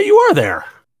were. Hey, you are there.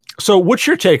 So what's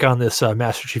your take on this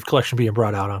Master Chief Collection being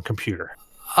brought out on computer?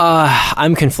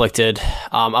 I'm conflicted.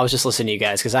 I was just listening to you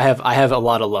guys because I have a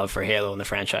lot of love for Halo in the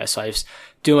franchise. So I was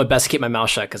doing my best to keep my mouth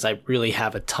shut because I really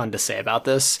have a ton to say about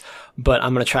this. But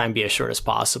I'm going to try and be as short as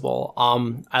possible.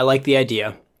 I like the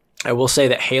idea. I will say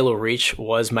that Halo Reach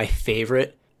was my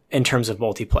favorite in terms of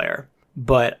multiplayer.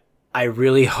 But I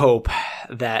really hope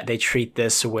that they treat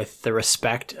this with the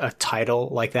respect a title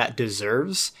like that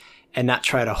deserves and not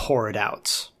try to whore it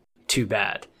out too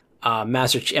bad. And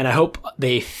I hope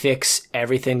they fix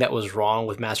everything that was wrong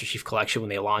with Master Chief Collection when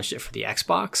they launched it for the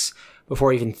Xbox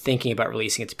before even thinking about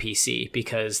releasing it to PC,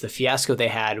 because the fiasco they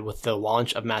had with the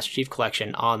launch of Master Chief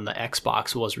Collection on the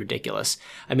Xbox was ridiculous.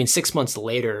 I mean, 6 months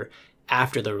later,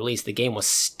 after the release, the game was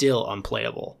still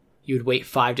unplayable. You would wait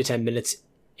 5 to 10 minutes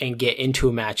and get into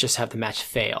a match, just have the match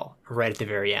fail right at the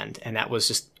very end. And that was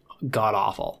just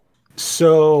god-awful.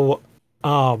 So,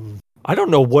 I don't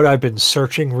know what I've been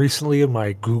searching recently in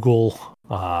my Google,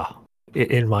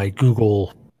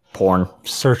 porn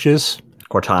searches.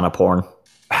 Cortana porn.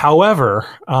 However,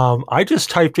 I just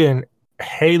typed in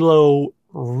Halo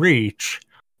Reach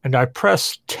and I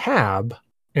pressed tab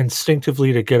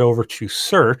instinctively to get over to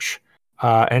search,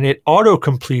 and it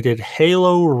auto-completed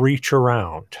Halo Reach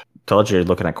Around. Told you you're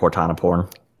looking at Cortana porn.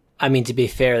 I mean, to be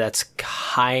fair, that's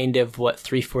kind of what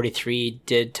 343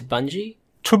 did to Bungie.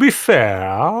 To be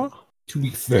fair.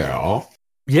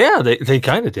 Yeah, they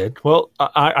kind of did. Well,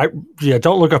 I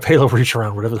don't look up Halo Reach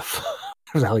Around, whatever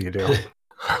the hell you do.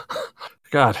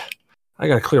 God, I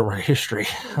got to clear my history.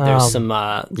 There's some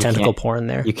tentacle porn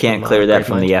there. You can't clear that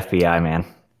from the FBI, man.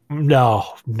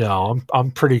 No,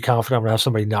 I'm pretty confident I'm going to have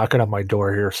somebody knocking on my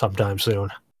door here sometime soon.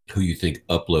 Who you think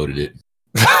uploaded it?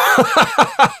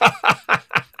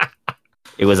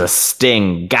 It was a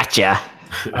sting. Gotcha.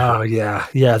 Oh yeah.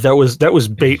 That was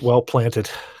bait well planted.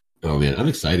 Oh man, I'm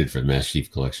excited for the Master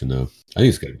Chief Collection though. I think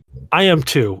it's good. I am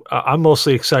too. I'm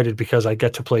mostly excited because I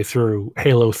get to play through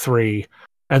Halo 3,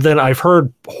 and then I've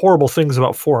heard horrible things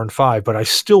about 4 and 5, but I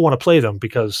still want to play them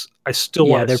because I still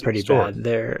want to. Yeah, they're pretty bad.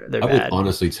 They're I bad. would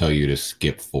honestly tell you to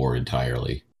skip 4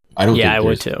 entirely. I don't. Yeah, think I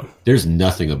would too. There's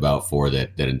nothing about 4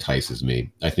 that entices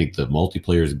me. I think the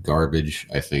multiplayer is garbage.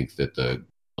 I think that the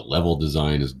level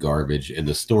design is garbage, and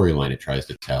the storyline it tries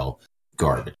to tell,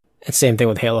 garbage. And same thing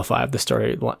with Halo 5. The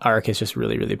story arc is just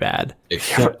really, really bad.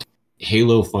 Except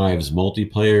Halo 5's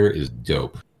multiplayer is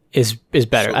dope. Is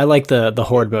better. I like the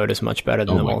Horde mode is much better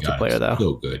than the multiplayer, though.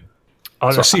 So good.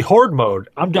 See, Horde mode.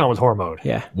 I'm down with Horde mode.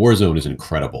 Yeah. Fucking is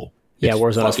incredible. Yeah,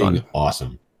 Warzone is fun.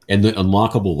 Awesome. And the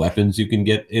unlockable weapons you can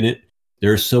get in it,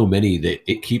 there are so many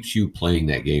that it keeps you playing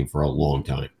that game for a long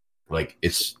time. Like,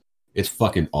 it's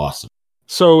fucking awesome.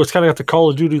 So it's kind of got the Call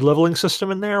of Duty leveling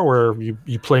system in there, where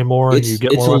you play more and you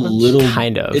get more weapons.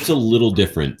 Kind of. It's a little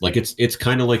different. Like it's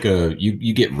kind of like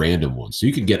you get random ones, so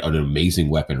you could get an amazing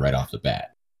weapon right off the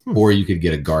bat, or you could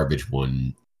get a garbage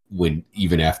one when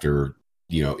even after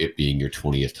it being your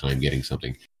 20th time getting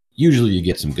something. Usually you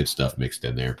get some good stuff mixed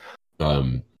in there.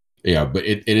 Yeah, but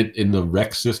in the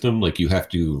rec system, like you have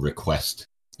to request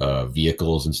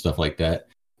vehicles and stuff like that,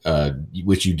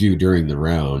 which you do during the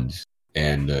round.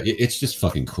 And it's just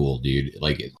fucking cool, dude.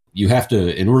 Like, you have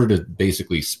to, in order to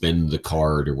basically spend the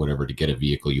card or whatever to get a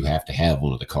vehicle, you have to have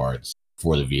one of the cards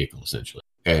for the vehicle, essentially.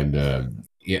 And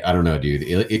yeah, I don't know, dude.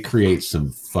 It creates some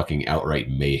fucking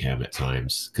outright mayhem at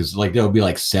times. Because, like, there'll be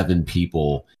like 7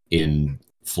 people in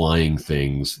flying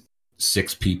things,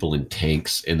 6 people in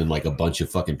tanks, and then like a bunch of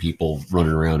fucking people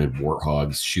running around in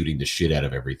warthogs shooting the shit out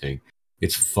of everything.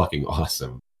 It's fucking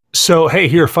awesome. So, hey,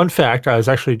 here, fun fact. I was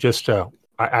actually just...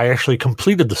 I actually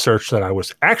completed the search that I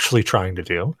was actually trying to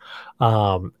do.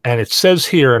 And it says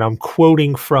here, and I'm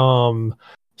quoting from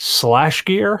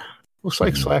 /gear, looks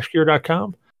like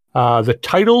 /gear.com. The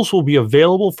titles will be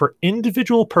available for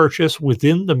individual purchase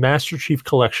within the Master Chief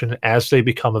Collection as they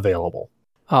become available.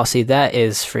 Oh, see, that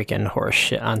is freaking horse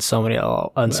shit on so many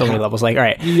levels. Like, all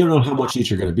right. You don't know how much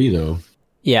each are going to be, though.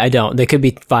 Yeah, I don't. They could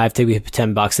be $5, they could be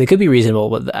 $10. They could be reasonable,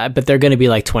 but they're going to be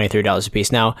like $23 a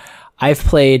piece. Now, I've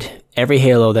played every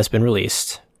Halo that's been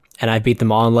released, and I beat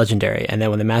them all in Legendary. And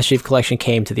then when the Master Chief Collection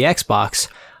came to the Xbox,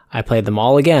 I played them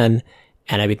all again,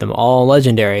 and I beat them all in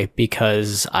Legendary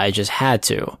because I just had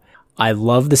to. I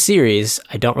love the series.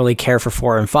 I don't really care for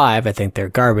 4 and 5. I think they're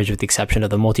garbage with the exception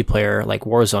of the multiplayer like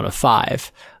Warzone of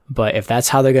 5. But if that's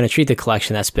how they're going to treat the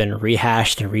collection that's been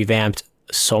rehashed and revamped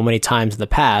so many times in the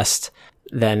past,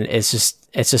 then it's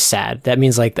just sad. That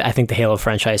means like I think the Halo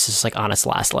franchise is like on its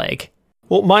last leg.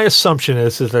 Well, my assumption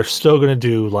is that they're still going to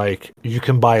do like you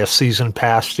can buy a season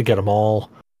pass to get them all.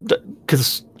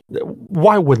 Because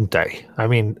why wouldn't they? I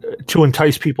mean, to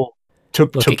entice people to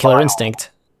look at Killer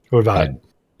Instinct. What about it?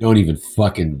 Don't even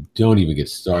get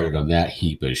started on that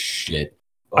heap of shit.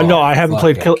 No, I haven't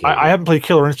played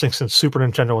Killer Instinct since Super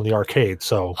Nintendo in the arcade.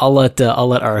 So I'll let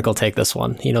Article take this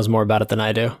one. He knows more about it than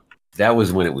I do. That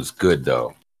was when it was good,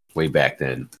 though, way back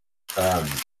then.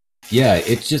 Yeah,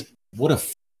 it's just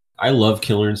I love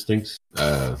Killer Instincts.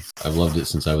 I've loved it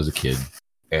since I was a kid,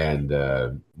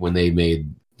 and when they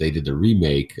did the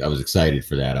remake, I was excited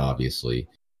for that, obviously,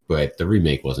 but the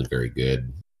remake wasn't very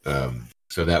good.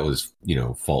 So that was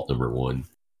fault number 1,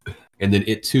 and then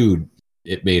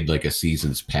it made like a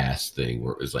seasons pass thing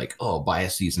where it was like, oh, buy a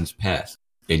seasons pass,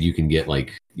 and you can get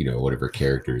like whatever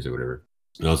characters or whatever.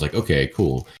 And I was like, okay,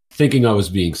 cool. Thinking I was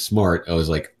being smart, I was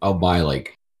like, I'll buy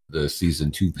like the season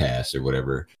 2 pass or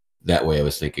whatever. That way I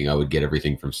was thinking I would get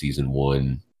everything from season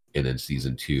 1 and then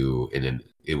season 2 and then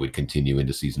it would continue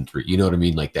into season 3. You know what I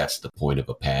mean? Like that's the point of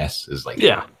a pass is like,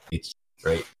 yeah, it's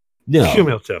right. No,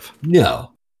 cumulative.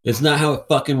 No, it's not how it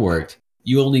fucking worked.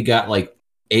 You only got like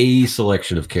a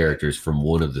selection of characters from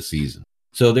one of the seasons.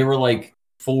 So there were like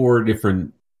 3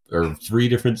 different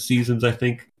seasons, I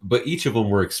think, but each of them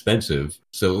were expensive.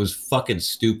 So it was fucking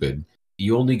stupid.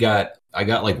 I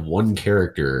got like 1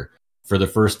 character for the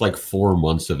first like 4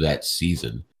 months of that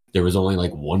season. There was only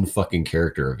like 1 fucking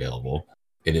character available.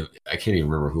 And I can't even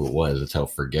remember who it was. That's how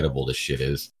forgettable this shit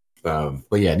is. But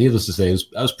yeah, needless to say,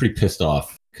 I was pretty pissed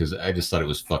off because I just thought it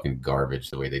was fucking garbage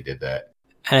the way they did that.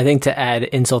 And I think to add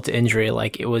insult to injury,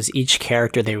 like it was each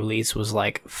character they released was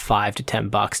like $5 to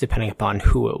 $10 depending upon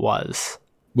who it was.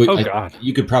 Wait, God.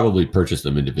 You could probably purchase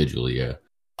them individually, yeah.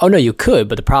 Oh no, you could,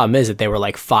 but the problem is that they were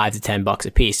like $5 to $10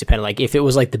 a piece, depending. Like if it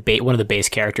was like one of the base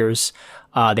characters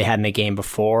they had in the game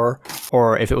before,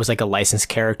 or if it was like a licensed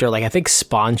character. Like I think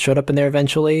Spawn showed up in there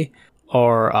eventually,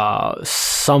 or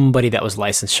somebody that was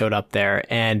licensed showed up there,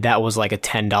 and that was like a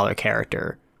 $10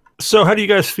 character. So how do you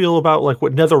guys feel about like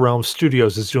what NetherRealm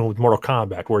Studios is doing with Mortal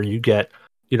Kombat, where you get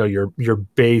your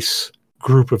base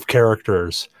group of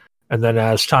characters? And then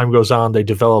as time goes on, they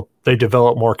develop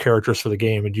more characters for the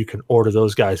game, and you can order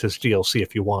those guys as DLC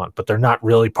if you want, but they're not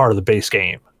really part of the base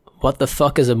game. What the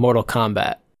fuck is a Mortal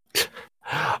Kombat?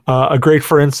 A great,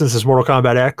 for instance, is Mortal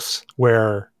Kombat X,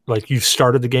 where like you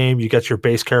started the game, you get your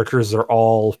base characters, they're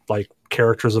all like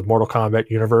characters of Mortal Kombat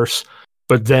universe,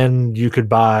 but then you could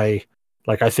buy,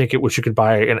 like I think you could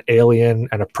buy an Alien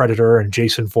and a Predator and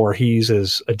Jason Voorhees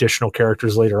as additional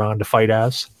characters later on to fight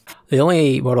as. The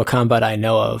only Mortal Kombat I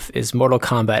know of is Mortal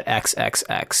Kombat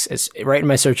XXX. It's right in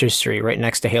my search history, right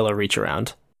next to Halo Reach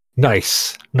Around.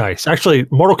 Nice. Actually,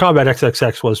 Mortal Kombat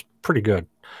XXX was pretty good,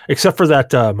 except for that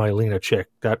Mylena chick.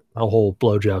 That whole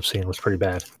blowjob scene was pretty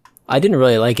bad. I didn't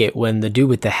really like it when the dude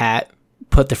with the hat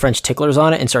put the French ticklers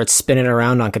on it and started spinning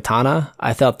around on katana.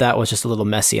 I thought that was just a little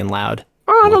messy and loud.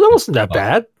 Oh, no, that wasn't that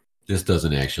bad. This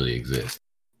doesn't actually exist.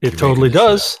 It totally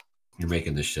does. You're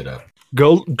making this shit up.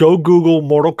 Go Google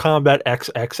Mortal Kombat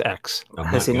XXX.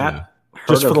 Has he not?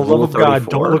 Just for the love of God, 34?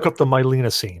 don't look up the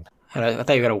Mylena scene. I thought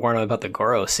you were going to warn him about the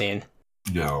Goro scene.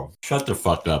 No. Shut the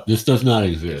fuck up. This does not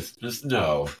exist. Just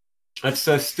no. That's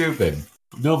so stupid.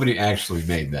 Nobody actually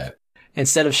made that.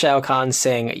 Instead of Shao Kahn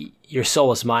saying, your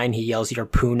soul is mine, he yells, your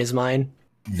poon is mine.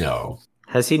 No.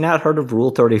 Has he not heard of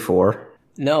Rule 34?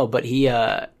 No, but he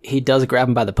does grab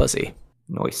him by the pussy.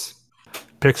 Nice.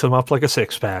 Picks him up like a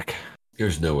six-pack.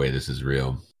 There's no way this is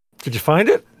real. Did you find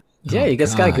it? Yeah, you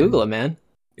just gotta Google it, man.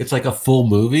 It's like a full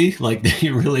movie? Like, they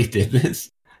really did this?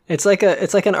 It's like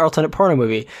an alternate porno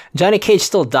movie. Johnny Cage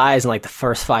still dies in like the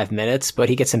first 5 minutes, but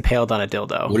he gets impaled on a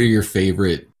dildo. What are your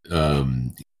favorite,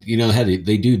 you know how they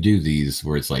do these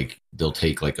where it's like, they'll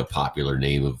take like a popular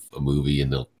name of a movie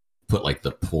and they'll put like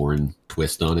the porn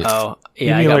twist on it? Oh,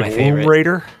 yeah, you mean I got like my favorite. Womb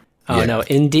Raider? Oh, Yeah. no,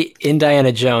 in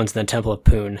Indiana Jones and the Temple of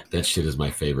Poon. That shit is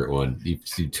my favorite one.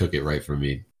 You took it right from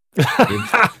me.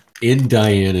 In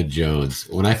Diana Jones.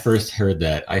 When I first heard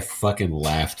that, I fucking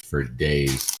laughed for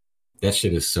days. That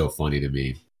shit is so funny to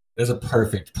me. That's a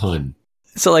perfect pun.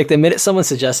 So, like, the minute someone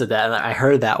suggested that, and I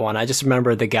heard that one, I just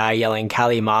remember the guy yelling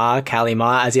Kalima,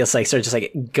 Kalima, as he was like, started just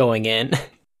like going in.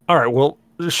 All right, well,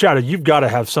 Shadow, you've got to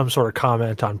have some sort of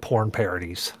comment on porn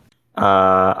parodies.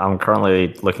 I'm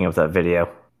currently looking up that video.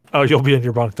 Oh, you'll be in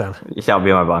your bunk then. Yeah, I'll be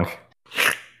on my bunk.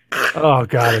 Oh,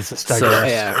 God, it's just So,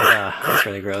 digress. yeah, that's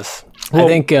really gross. Well-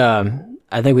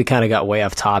 I think we kind of got way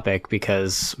off topic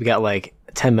because we got like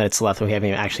 10 minutes left and we haven't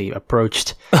even actually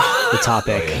approached the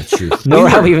topic. Yeah, true. Nor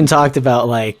have we even talked about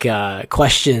like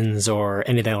questions or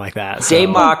anything like that. So.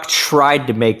 Damok tried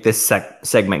to make this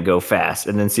segment go fast,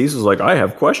 and then Cecil's like, I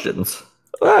have questions.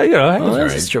 Well, you know, hey, Well,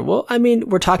 that's Alright. true. Well, I mean,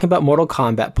 we're talking about Mortal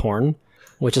Kombat porn,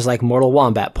 which is like Mortal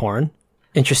Wombat porn.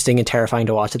 Interesting and terrifying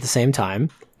to watch at the same time.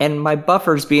 And my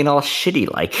buffer's being all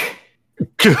shitty like.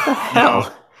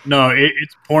 Hell. No,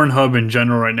 it's Pornhub in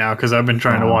general right now because I've been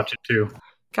trying to watch it too.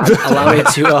 God,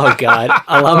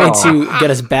 Allow me to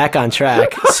get us back on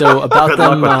track. So about good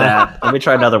luck them, with that. Let me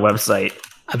try another website.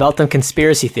 about them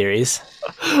conspiracy theories.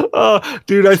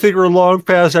 dude, I think we're long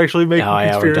past actually making Oh,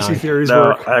 yeah, we're conspiracy done. theories No,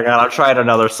 work. hang on. I'll try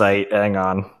another site. Hang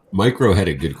on. Micro had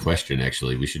a good question,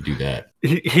 actually. We should do that.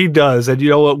 He does, and you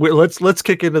know what? Let's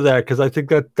kick into that because I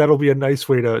think that'll be a nice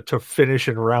way to finish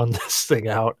and round this thing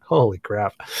out. Holy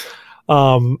crap!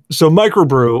 So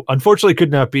Microbrew unfortunately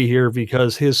could not be here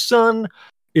because his son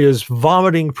is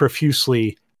vomiting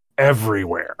profusely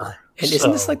everywhere. And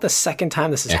isn't this like the second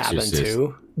time this has Exorcist. happened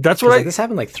too? That's 'Cause, what like, this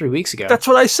happened like 3 weeks ago. That's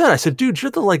what I said. I said, dude,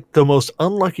 you're the most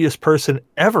unluckiest person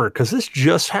ever because this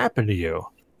just happened to you.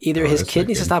 Either Oh, his that's kid not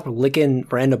needs to good. stop licking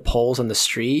random poles on the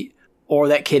street, or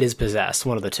that kid is possessed.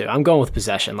 One of the two. I'm going with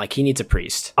possession. Like he needs a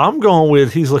priest. I'm going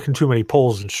with he's looking too many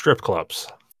poles in strip clubs.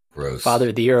 Gross. Father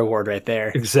of the Year award right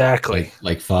there. Exactly.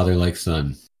 Like father, like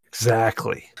son.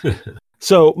 Exactly.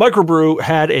 So Microbrew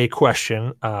had a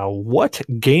question. What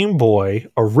Game Boy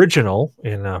original,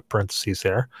 in parentheses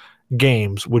there,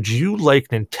 games would you like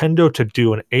Nintendo to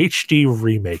do an HD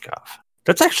remake of?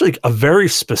 That's actually a very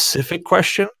specific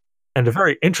question and a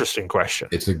very interesting question.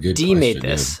 It's a good D question. made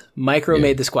this. Micro Yeah.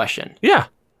 made this question. Yeah.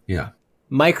 Yeah.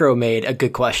 Micro made a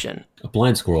good question. A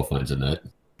blind squirrel finds a nut.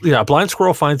 Yeah. Blind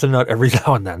squirrel finds a nut every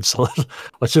now and then. So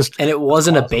let's just. And it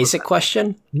wasn't a basic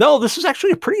question. No, this is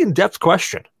actually a pretty in-depth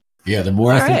question. Yeah, the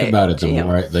more I All think right. about it, the Damn.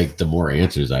 more the more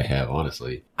answers I have,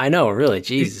 honestly. I know, really.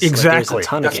 Jesus. Exactly. Like, there's a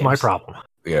ton That's of my games. problem.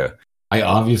 Yeah. I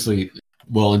obviously,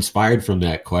 well, inspired from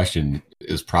that question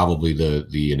is probably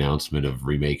the announcement of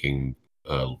remaking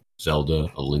Zelda: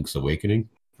 A Link's Awakening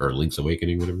or Link's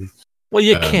Awakening, whatever. Well,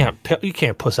 you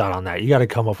can't puss out on that. You got to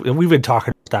come up. And we've been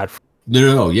talking about that.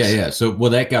 No, yeah. So, well,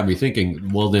 that got me thinking.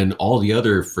 Well, then all the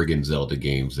other friggin' Zelda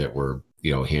games that were,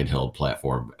 handheld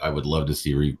platform, I would love to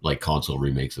see like console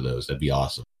remakes of those. That'd be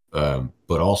awesome.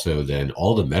 But also then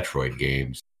all the Metroid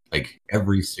games, like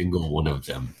every single one of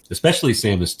them, especially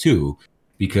Samus 2,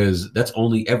 because that's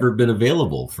only ever been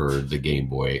available for the Game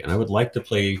Boy, and I would like to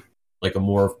play like a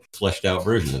more fleshed out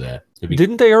version of that.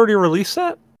 Didn't they already release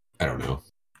that? I don't know.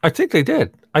 I think they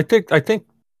did. I think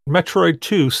Metroid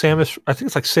 2, Samus. I think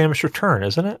it's like Samus Return,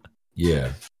 isn't it?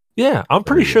 Yeah. Yeah, I'm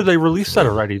pretty Oh, sure yeah. they released that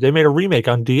already. They made a remake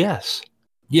on DS.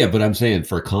 Yeah, but I'm saying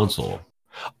for console.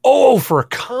 Oh, for a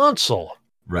console.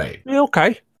 Right. Yeah,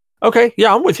 okay.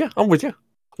 Yeah, I'm with you.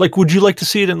 Like, would you like to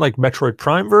see it in like Metroid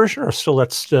Prime version, or still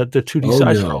that's the 2D Oh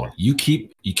size? no. You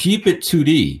keep it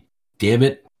 2D. Damn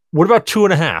it. What about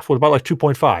 2.5? What about like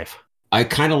 2.5? I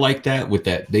kind of like that with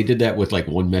that. They did that with like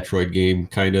one Metroid game,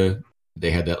 kind of.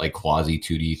 they had that like quasi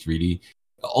 2D, 3D.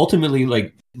 Ultimately,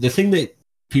 like the thing that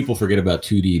people forget about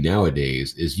 2D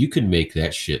nowadays is you can make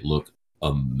that shit look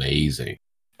amazing.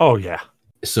 Oh yeah.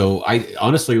 So I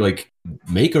honestly like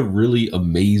make a really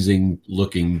amazing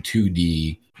looking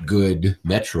 2D good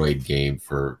Metroid game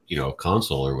for,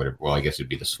 console or whatever. Well, I guess it'd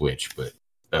be the Switch,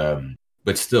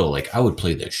 but still, like I would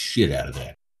play the shit out of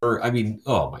that. Or I mean,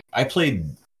 I played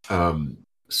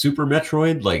Super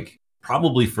Metroid like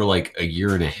probably for like a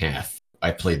year and a half.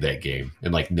 I played that game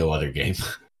and like no other game.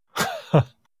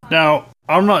 Now,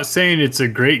 I'm not saying it's a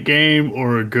great game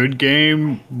or a good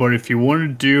game, but if you want to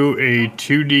do a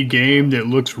 2D game that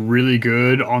looks really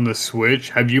good on the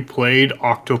Switch, have you played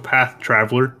Octopath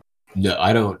Traveler? No,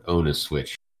 I don't own a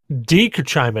Switch. D could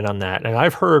chime in on that, and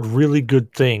I've heard really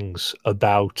good things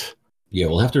about. Yeah,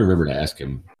 we'll have to remember to ask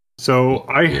him. So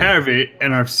I have it,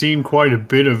 and I've seen quite a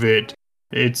bit of it.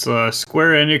 It's a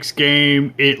Square Enix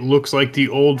game. It looks like the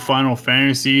old Final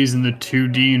Fantasies in the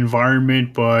 2D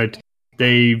environment, but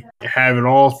they have it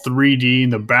all 3D,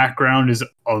 and the background is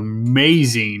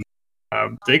amazing.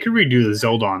 They could redo the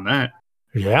Zelda on that.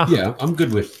 Yeah, I'm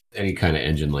good with any kind of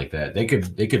engine like that. They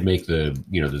could make the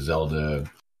the Zelda.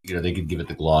 They could give it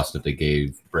the gloss that they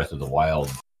gave Breath of the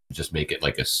Wild. Just make it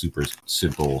like a super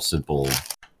simple,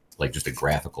 like just a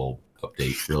graphical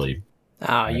update. Really.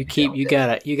 Oh, you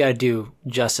gotta do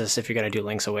justice if you're gonna do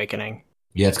Link's Awakening.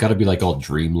 Yeah, it's got to be like all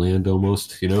Dreamland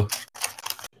almost.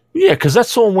 Yeah, because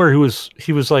that's the one where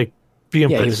he was like being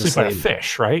put he to was sleep on a asleep.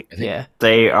 fish, right? Yeah.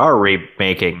 They are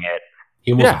remaking it.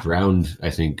 He almost drowned,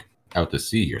 I think, out to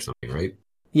sea or something, right?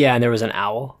 Yeah, and there was an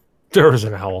owl. There was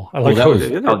an owl. I like that was-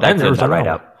 That's there was a an right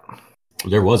owl. up.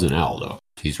 There was an owl though.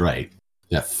 He's right.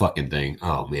 That fucking thing.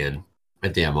 Oh man,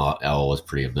 that damn owl was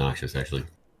pretty obnoxious, actually.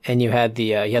 And you had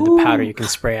the powder you can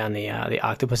spray on the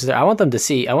octopuses. I want them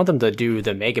to do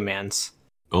the Mega Mans.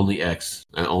 Only X.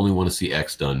 I only want to see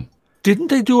X done. Didn't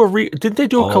they do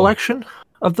a collection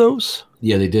of those?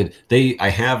 Yeah, they did. I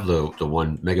have the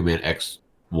one Mega Man X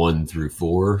 1 through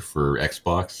 4 for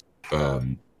Xbox.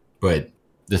 But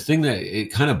the thing that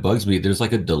it kind of bugs me, there's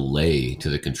like a delay to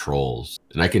the controls,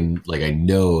 and I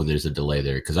know there's a delay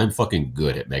there because I'm fucking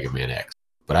good at Mega Man X,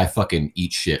 but I fucking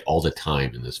eat shit all the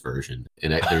time in this version,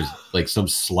 and there's like some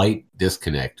slight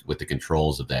disconnect with the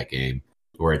controls of that game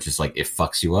where it's just like it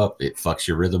fucks you up, it fucks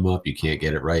your rhythm up, you can't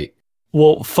get it right.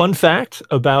 Well, fun fact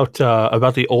about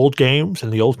the old games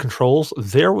and the old controls,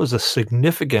 there was a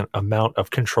significant amount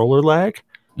of controller lag.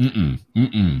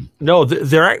 No,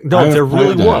 there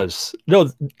really was. No,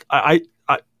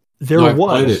 there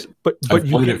was. But I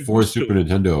you played get it for used to Super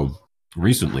Nintendo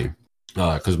recently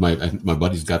because my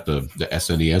buddy's got the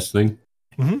SNES thing.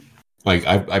 Mm-hmm. Like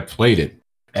I played it,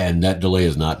 and that delay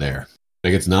is not there.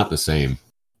 Like it's not the same.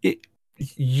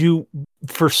 You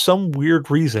for some weird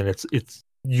reason it's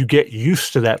you get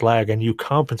used to that lag and you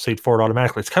compensate for it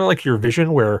automatically. It's kind of like your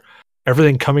vision where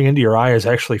everything coming into your eye is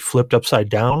actually flipped upside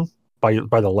down by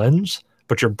the lens,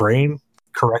 but your brain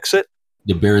corrects it.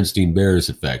 The Berenstein Bears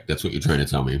effect. That's what you're trying to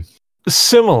tell me.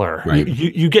 Similar. Right.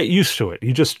 You get used to it.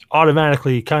 You just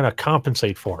automatically kind of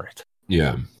compensate for it.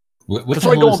 Yeah. What That's the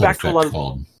why hell going is that back to a effect lot of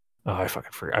called? Oh, I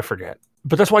forget.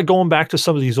 But that's why going back to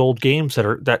some of these old games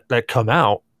that come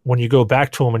out, when you go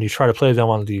back to them and you try to play them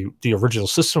on the original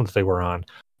system that they were on,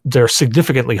 they're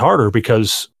significantly harder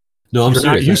because I'm you're serious.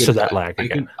 not used to that lag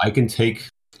again. I can take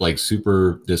like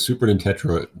the Super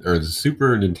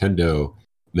Nintendo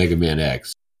Mega Man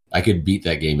X. I could beat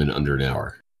that game in under an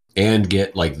hour and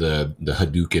get like the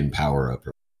Hadouken power up.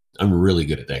 I'm really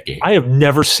good at that game. I have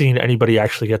never seen anybody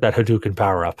actually get that Hadouken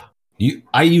power up.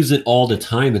 I use it all the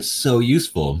time. It's so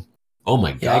useful. Oh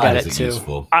my god, I got is it it too.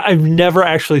 useful? I've never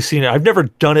actually seen it. I've never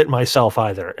done it myself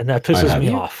either, and that pisses me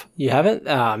off. You haven't?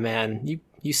 Oh man,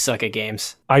 you suck at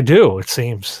games. I do. It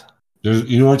seems.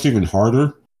 You know what's even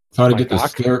harder? Try to get the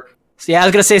Scarab. Yeah, I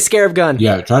was gonna say Scarab gun.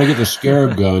 Yeah, try to get the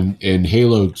Scarab gun in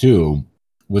Halo 2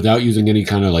 without using any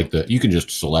kind of like you can just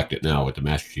select it now with the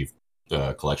Master Chief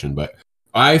collection. But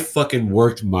I fucking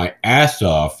worked my ass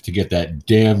off to get that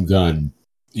damn gun.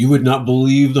 You would not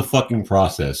believe the fucking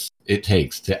process it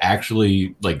takes to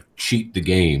actually like cheat the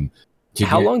game.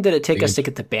 How long did it take us to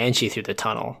get the Banshee through the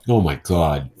tunnel? Oh my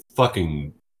god,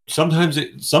 fucking! Sometimes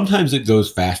it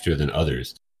goes faster than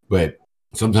others, but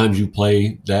sometimes you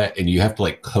play that and you have to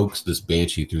like coax this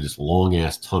Banshee through this long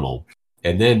ass tunnel,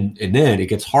 and then it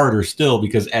gets harder still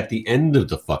because at the end of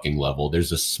the fucking level,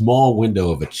 there's a small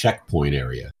window of a checkpoint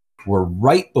area. Where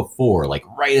right before, like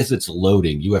right as it's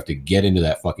loading, you have to get into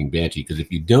that fucking Banshee because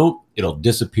if you don't, it'll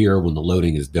disappear when the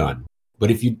loading is done.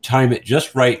 But if you time it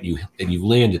just right and you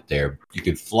land it there, you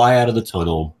can fly out of the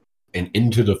tunnel and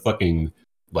into the fucking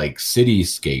like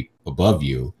cityscape above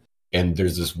you and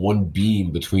there's this one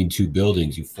beam between two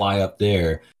buildings. You fly up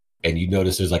there, and you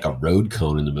notice there's like a road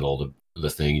cone in the middle of the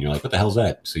thing, and you're like, what the hell's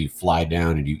that? So you fly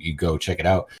down and you go check it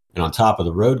out, and on top of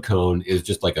the road cone is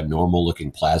just like a normal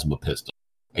looking plasma pistol,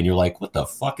 and you're like, what the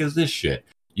fuck is this shit?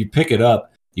 You pick it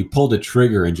up, you pull the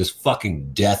trigger, and just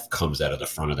fucking death comes out of the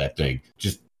front of that thing.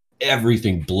 Just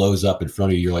everything blows up in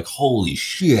front of you. You're like, holy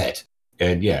shit.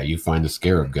 And yeah, you find the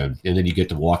scarab gun, and then you get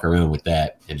to walk around with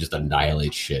that and just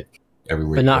annihilate shit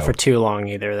everywhere. But not for too long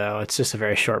either, though. It's just a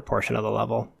very short portion of the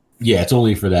level. Yeah, it's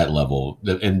only for that level,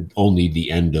 and only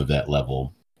the end of that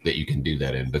level that you can do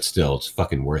that in. But still, it's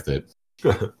fucking worth it.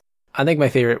 I think my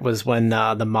favorite was when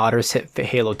the modders hit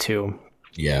Halo 2.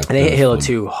 Yeah. And they hit Halo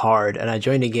 2 hard, and I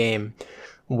joined a game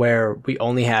where we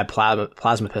only had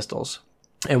plasma pistols.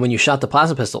 And when you shot the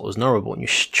plasma pistol, it was normal. When you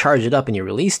charge it up and you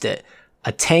released it,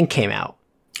 a tank came out.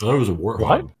 Oh, it was a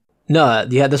warthog. No,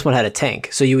 this one had a tank.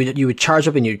 So you would charge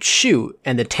up and you'd shoot,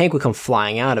 and the tank would come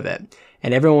flying out of it.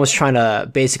 And everyone was trying to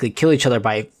basically kill each other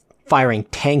by firing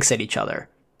tanks at each other.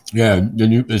 Yeah,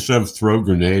 then you, instead of throw a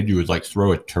grenade, you would like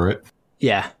throw a turret.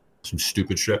 Yeah. Some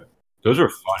stupid shit. Those are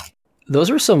fun.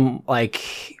 Those were some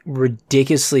like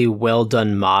ridiculously well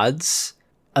done mods.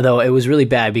 Although it was really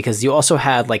bad because you also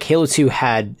had like Halo 2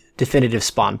 had definitive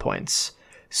spawn points.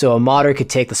 So a modder could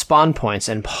take the spawn points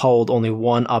and hold only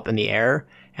one up in the air.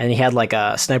 And he had like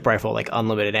a sniper rifle, like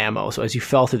unlimited ammo. So as you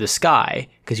fell through the sky,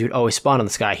 because you would always spawn in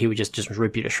the sky, he would just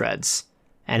rip you to shreds.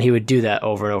 And he would do that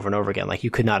over and over and over again. Like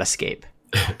you could not escape.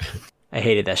 I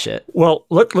hated that shit. Well,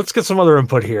 let's get some other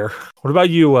input here. What about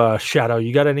you, Shadow?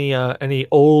 You got any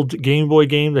old Game Boy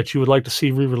game that you would like to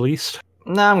see re-released?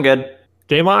 No, I'm good.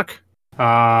 Damok?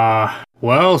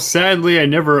 Well, sadly, I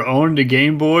never owned a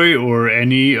Game Boy or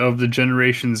any of the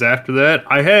generations after that.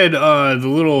 I had the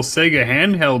little Sega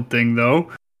handheld thing,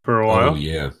 though, for a while. Oh,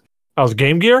 yeah. Oh, was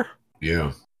Game Gear?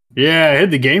 Yeah. Yeah, I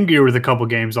had the Game Gear with a couple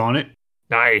games on it.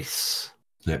 Nice.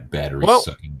 That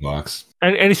battery-sucking box.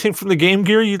 And anything from the Game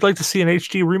Gear you'd like to see an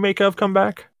HD remake of come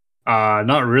back?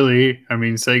 Not really. I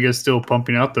mean, Sega's still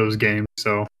pumping out those games,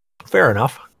 so... Fair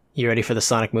enough. You ready for the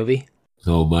Sonic movie?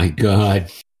 Oh, my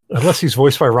God. Unless he's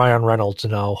voiced by Ryan Reynolds,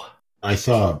 no. I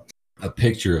saw a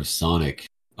picture of Sonic.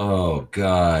 Oh,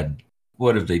 God.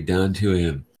 What have they done to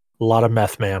him? A lot of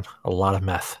meth, man. A lot of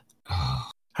meth.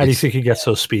 How do you think he gets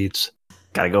those speeds?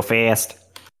 Gotta go fast.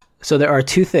 So there are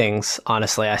two things,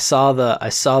 honestly. I saw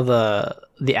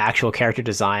the actual character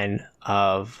design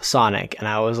of Sonic, and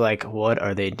I was like, what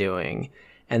are they doing?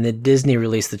 And then Disney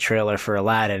released the trailer for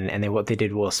Aladdin, and what they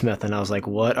did Will Smith, and I was like,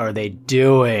 what are they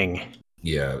doing?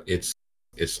 Yeah, it's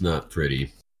not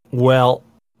pretty. Well,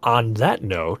 on that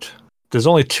note, there's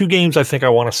only two games I think I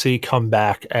want to see come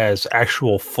back as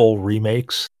actual full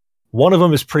remakes. One of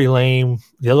them is pretty lame.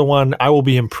 The other one, I will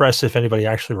be impressed if anybody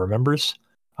actually remembers.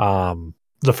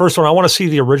 The first one, I want to see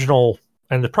the original,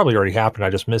 and it probably already happened, I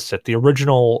just missed it, the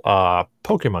original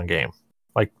Pokemon game.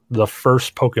 Like, the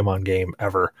first Pokemon game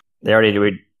ever. They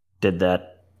already did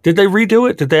that. Did they redo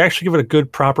it? Did they actually give it a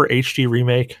good, proper HD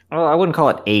remake? Well, I wouldn't call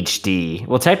it HD.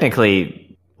 Well,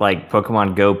 technically, like,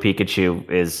 Pokemon Go Pikachu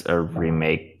is a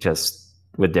remake, just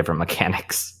with different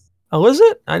mechanics. Oh, is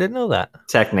it? I didn't know that.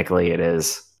 Technically, it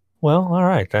is. Well, all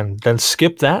right, then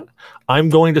skip that. I'm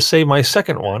going to say my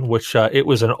second one, which it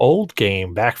was an old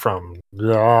game back from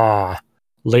late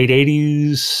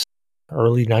 80s,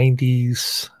 early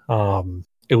 90s.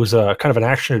 It was a kind of an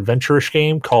action-adventure-ish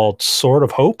game called Sword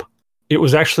of Hope. It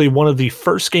was actually one of the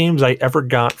first games I ever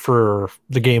got for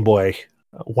the Game Boy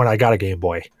when I got a Game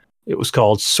Boy. It was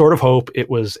called Sword of Hope. It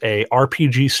was a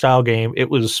RPG-style game. It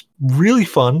was really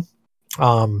fun.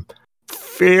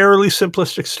 Fairly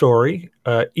simplistic story,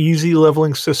 easy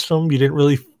leveling system. You didn't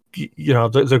really,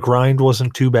 the grind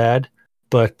wasn't too bad,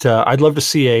 but I'd love to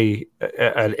see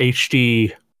an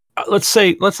HD, let's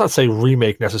not say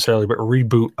remake necessarily, but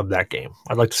reboot of that game.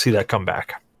 I'd like to see that come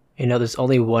back. There's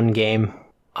only one game.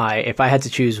 If I had to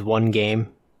choose one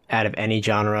game out of any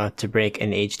genre to break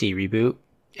an HD reboot,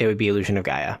 it would be Illusion of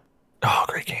Gaia. Oh,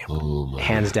 great game. Oh,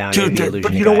 hands down. Dude,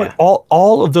 but you know what?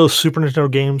 All of those Super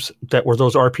Nintendo games that were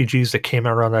those RPGs that came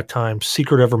out around that time,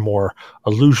 Secret Evermore,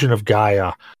 Illusion of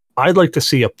Gaia, I'd like to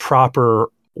see a proper,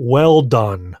 well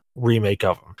done remake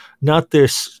of them. Not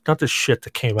this shit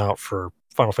that came out for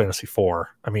Final Fantasy IV.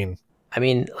 I mean,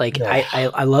 yeah.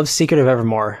 I love Secret of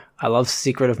Evermore. I love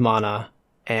Secret of Mana,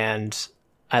 and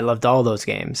I loved all those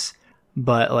games.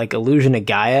 But like Illusion of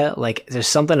Gaia, like there's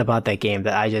something about that game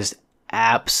that I just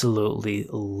absolutely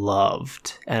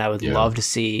loved, and I would love to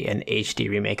see an HD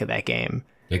remake of that game.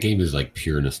 That game is like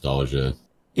pure nostalgia.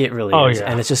 It really is. Yeah.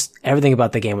 And it's just everything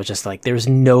about the game was just like there was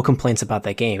no complaints about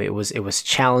that game. It was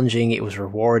challenging, it was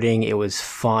rewarding, it was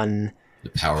fun. The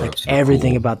power-ups.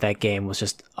 Everything about that game was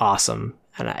just awesome.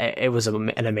 And it was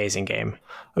an amazing game.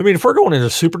 I mean, if we're going into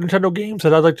Super Nintendo games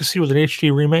that I'd like to see with an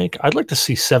HD remake, I'd like to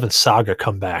see Seventh Saga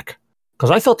come back.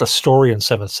 Because I thought the story in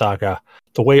Seventh Saga,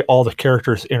 the way all the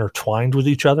characters intertwined with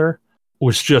each other,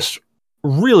 was just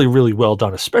really, really well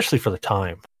done, especially for the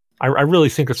time. I really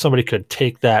think that somebody could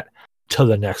take that to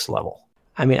the next level.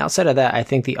 I mean, outside of that, I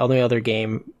think the only other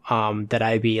game that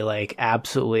I'd be like,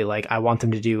 absolutely, like, I want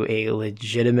them to do a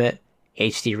legitimate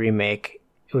HD remake,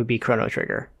 it would be Chrono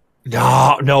Trigger.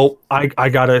 No, I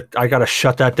gotta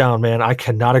shut that down, man. I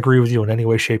cannot agree with you in any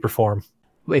way, shape, or form.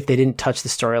 If they didn't touch the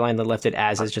storyline, they left it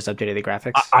as is, just updated the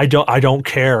graphics. I don't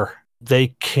care.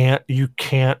 You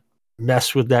can't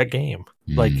mess with that game.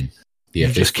 Like, you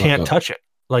just can't touch it.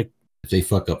 Like, if they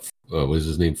fuck up, what was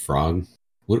his name? Frog?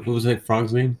 What was that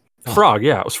Frog's name? Frog,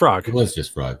 yeah, it was Frog. It was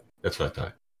just Frog. That's what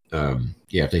I thought.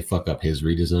 Yeah, if they fuck up his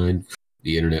redesign,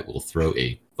 the internet will throw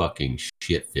a fucking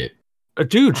shit fit.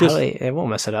 Dude, they won't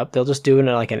mess it up. They'll just do it in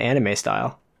like an anime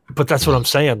style. But that's what I'm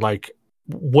saying. Like,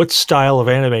 what style of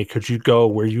anime could you go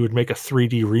where you would make a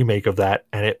 3D remake of that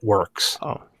and it works?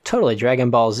 Oh, totally. Dragon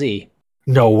Ball Z.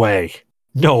 No way.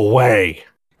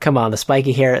 Come on, the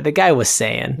spiky hair. The guy was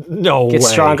saying. No way. Gets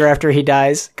stronger after he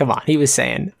dies. Come on, he was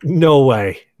saying. No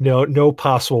way. No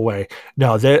possible way.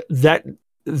 No, there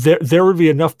would be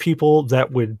enough people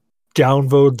that would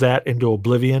downvote that into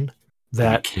oblivion.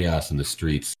 That chaos in the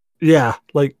streets. Yeah,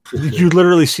 like you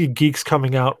literally see geeks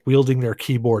coming out wielding their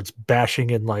keyboards, bashing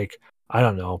in like, I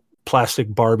don't know,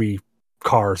 plastic Barbie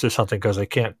cars or something because they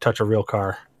can't touch a real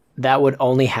car. That would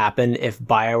only happen if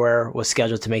BioWare was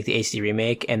scheduled to make the HD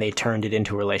remake and they turned it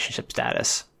into relationship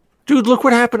status. Dude, look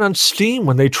what happened on Steam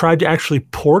when they tried to actually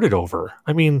port it over.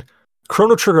 I mean,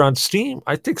 Chrono Trigger on Steam,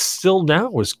 I think still now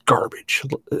was garbage.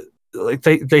 Like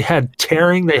they had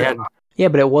tearing, they had... Yeah,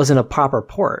 but it wasn't a proper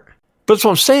port. But that's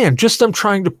what I'm saying. Just them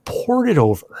trying to port it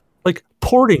over. Like,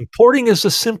 porting. Porting is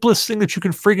the simplest thing that you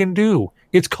can friggin' do.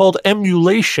 It's called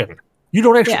emulation. You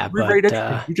don't actually rewrite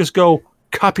anything. You just go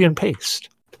copy and paste.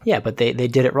 Yeah, but they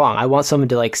did it wrong. I want someone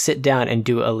to like sit down and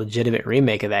do a legitimate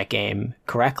remake of that game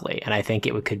correctly, and I think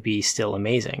it could be still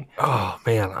amazing. Oh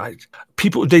man,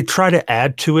 people they try to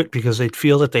add to it because they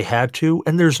feel that they had to,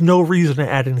 and there's no reason to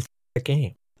add anything to that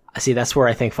game. See, that's where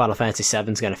I think Final Fantasy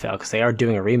VII is going to fail because they are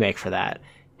doing a remake for that,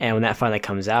 and when that finally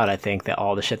comes out, I think that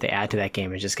all the shit they add to that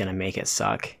game is just going to make it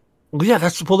suck. Well, yeah,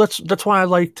 that's why I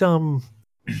liked God,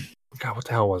 what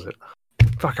the hell was it?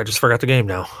 Fuck, I just forgot the game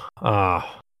now.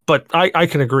 But I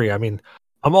can agree. I mean,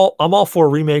 I'm all for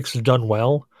remakes done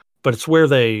well, but it's where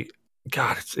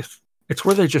it's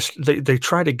where they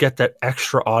try to get that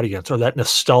extra audience or that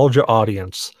nostalgia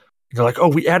audience. They're like, oh,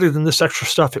 we added in this extra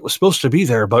stuff. It was supposed to be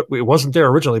there, but it wasn't there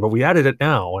originally, but we added it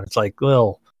now. And it's like,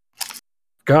 well,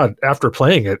 God, after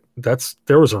playing it,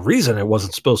 there was a reason it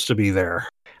wasn't supposed to be there.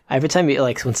 Every time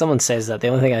when someone says that, the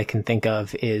only thing I can think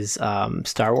of is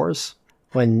Star Wars.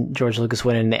 When George Lucas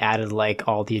went in and they added like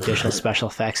all the additional special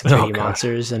effects and 3D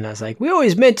monsters, and I was like, we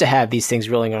always meant to have these things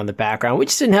rolling around in the background. We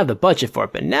just didn't have the budget for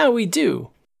it, but now we do.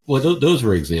 Well, those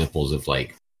were examples of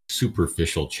like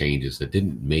superficial changes that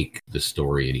didn't make the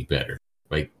story any better.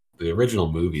 Like the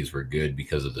original movies were good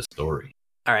because of the story.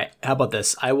 All right, how about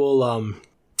this? I will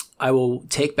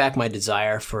take back my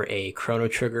desire for a Chrono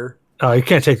Trigger. You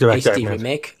can't take it back. HD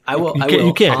remake. I will.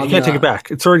 You can't take it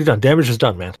back. It's already done. Damage is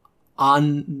done, man.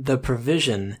 On the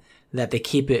provision that they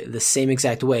keep it the same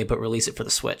exact way, but release it for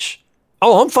the Switch.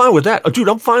 Oh, I'm fine with that. Dude,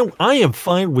 I'm fine. I am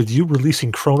fine with you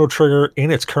releasing Chrono Trigger in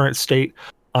its current state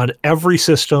on every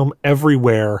system,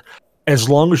 everywhere, as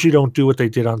long as you don't do what they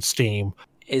did on Steam.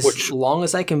 As long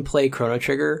as I can play Chrono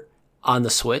Trigger on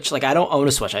the Switch. Like, I don't own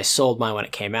a Switch. I sold mine when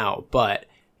it came out, but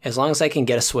as long as I can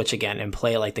get a Switch again and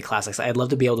play like the classics, I'd love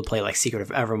to be able to play like Secret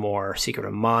of Evermore, Secret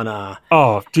of Mana.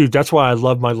 Oh, dude, that's why I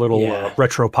love my little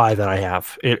retro Pi that I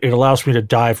have. It allows me to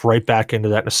dive right back into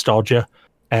that nostalgia.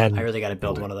 And I really got to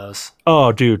build one of those.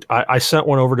 Oh, dude, I sent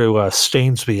one over to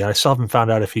Stainsby. I still haven't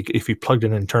found out if he plugged it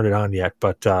in and turned it on yet.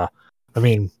 But I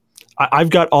mean,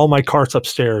 I've got all my carts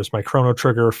upstairs: my Chrono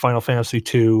Trigger, Final Fantasy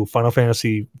 2, Final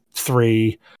Fantasy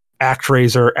 3.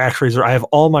 ActRaiser. I have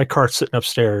all my carts sitting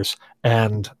upstairs,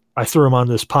 and I threw them on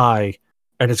this Pi,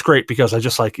 and it's great because I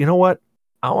just like, you know what?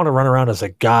 I want to run around as a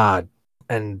god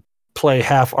and play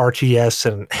half RTS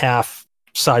and half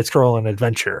side-scrolling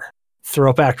adventure. Throw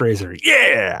up ActRaiser.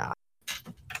 Yeah!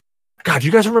 God,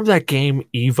 you guys remember that game,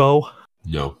 Evo?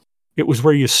 No. It was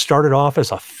where you started off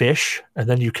as a fish, and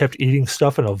then you kept eating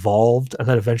stuff and evolved, and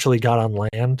then eventually got on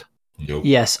land. Nope.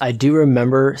 Yes, I do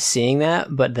remember seeing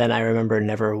that, but then I remember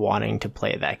never wanting to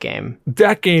play that game.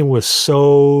 That game was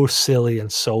so silly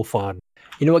and so fun.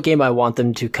 You know what game I want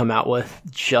them to come out with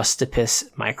just to piss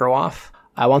Micro off?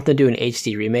 I want them to do an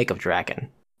HD remake of Dragon.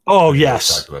 Oh, We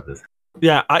yes. talked about this.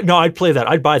 Yeah, I'd play that.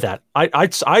 I'd buy that. I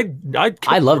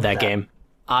love that game.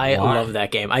 I Why? love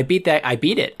that game. I beat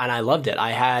it and I loved it.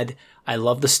 I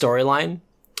love the storyline.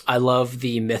 I love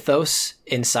the mythos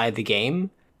inside the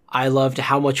game. I loved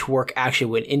how much work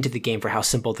actually went into the game for how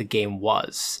simple the game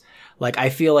was. Like, I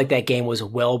feel like that game was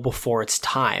well before its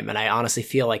time, and I honestly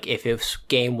feel like if this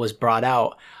game was brought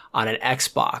out on an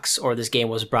Xbox, or this game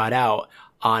was brought out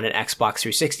on an Xbox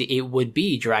 360, it would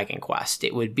be Dragon Quest.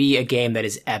 It would be a game that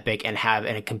is epic and have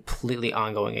a completely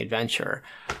ongoing adventure.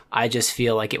 I just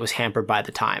feel like it was hampered by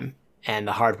the time and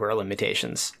the hardware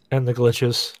limitations. And the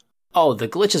glitches. Oh, the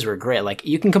glitches were great. Like,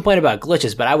 you can complain about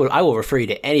glitches, but I will refer you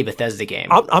to any Bethesda game.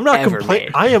 I'm not ever complaining.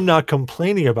 made. I am not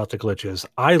complaining about the glitches.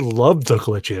 I love the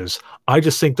glitches. I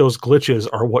just think those glitches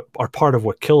are part of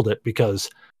what killed it, because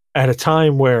at a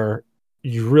time where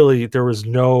there was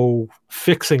no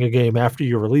fixing a game after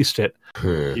you released it,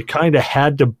 you kind of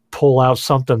had to pull out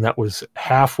something that was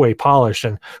halfway polished,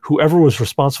 and whoever was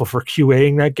responsible for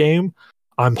QAing that game,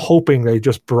 I'm hoping they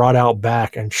just brought out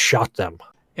back and shot them.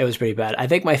 It was pretty bad. I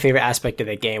think my favorite aspect of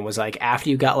that game was, like, after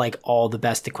you got, like, all the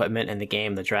best equipment in the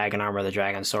game, the dragon armor, the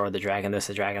dragon sword, the dragon this,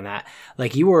 the dragon that,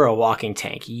 like, you were a walking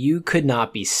tank. You could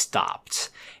not be stopped.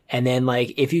 And then,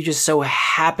 like, if you just so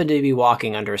happened to be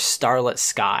walking under a starlit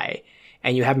sky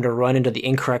and you happen to run into the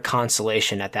incorrect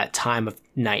constellation at that time of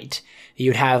night,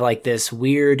 you'd have, like, this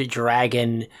weird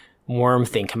dragon worm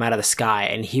thing come out of the sky,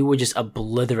 and he would just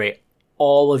obliterate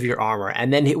all of your armor,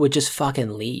 and then it would just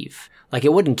fucking leave. Like,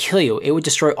 it wouldn't kill you, it would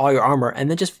destroy all your armor and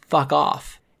then just fuck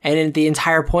off. And the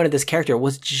entire point of this character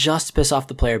was just to piss off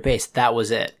the player base. That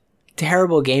was it.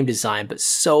 Terrible game design, but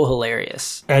so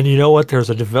hilarious. And you know what? There's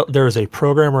a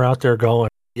programmer out there going,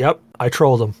 yep, I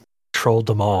trolled them. Trolled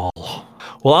them all.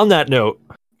 Well, on that note,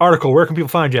 Article, where can people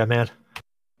find you, man?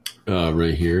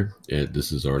 Right here at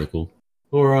This Is Article.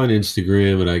 Or on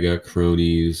Instagram at I Got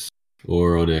Cronies.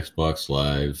 Or on Xbox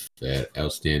Live at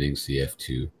Outstanding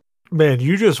CF2. Man,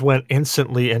 you just went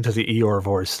instantly into the Eeyore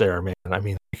voice there, man. I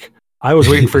mean, I was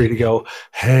waiting for you to go,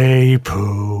 hey,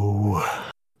 Pooh.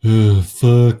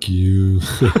 Fuck you.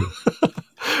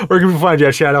 Where can we find you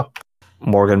at, Shadow?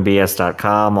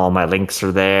 MorganBS.com. All my links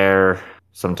are there.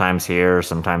 Sometimes here,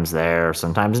 sometimes there,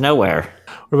 sometimes nowhere.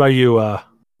 What about you,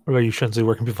 Shinzu?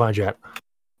 Where can people find you at?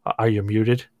 Are you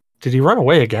muted? Did he run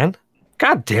away again?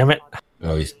 God damn it.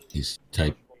 Oh, he's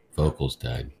type vocals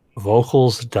died.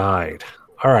 Vocals died.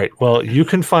 All right. Well, you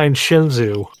can find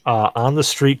Shinzu on the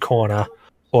street corner,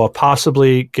 or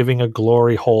possibly giving a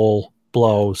glory hole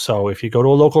blow. So if you go to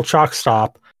a local chalk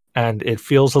stop and it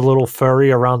feels a little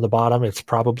furry around the bottom, it's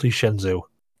probably Shinzu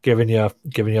giving you a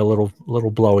little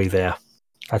blowy there.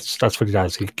 That's what he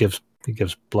does. He gives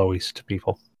blowies to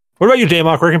people. What about you,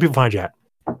 Damok? Where can people find you at?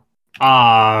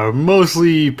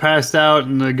 Mostly passed out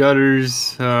in the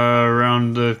gutters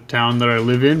around the town that I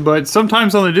live in, but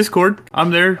sometimes on the Discord. I'm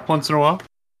there once in a while.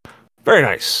 Very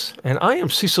nice. And I am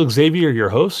Cecil Xavier, your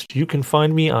host. You can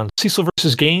find me on Cecil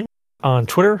vs. Game on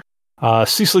Twitter,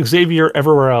 Cecil Xavier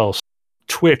everywhere else,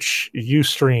 Twitch,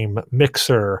 Ustream,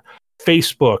 Mixer,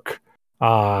 Facebook.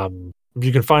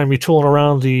 You can find me tooling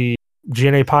around the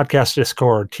G.N.A podcast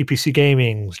Discord, TPC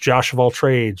Gaming, Josh of All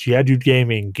Trades, Yeah Dude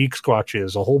Gaming, Geek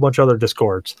Squatches, a whole bunch of other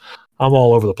Discords. I'm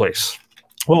all over the place.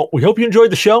 Well, we hope you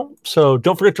enjoyed the show. So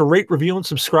don't forget to rate, review, and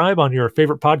subscribe on your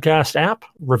favorite podcast app.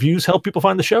 Reviews help people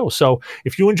find the show. So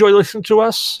if you enjoy listening to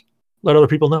us, let other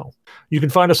people know. You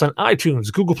can find us on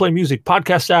iTunes, Google Play Music,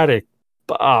 Podcast Addict,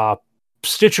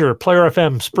 Stitcher, Player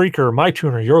FM, Spreaker,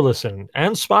 MyTuner, Your Listen,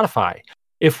 and Spotify.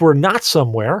 If we're not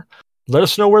somewhere, let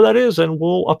us know where that is, and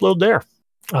we'll upload there.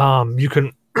 You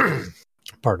can,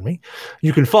 pardon me,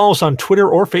 you can follow us on Twitter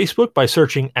or Facebook by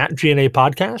searching at G.N.A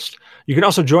Podcast. You can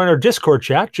also join our Discord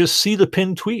chat. Just see the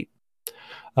pinned tweet.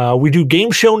 We do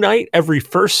game show night every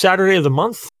first Saturday of the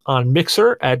month on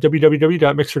Mixer at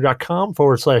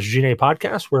www.mixer.com/G.N.A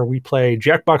Podcast, where we play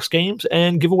Jackbox games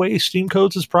and give away Steam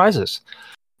codes as prizes.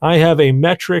 I have a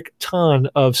metric ton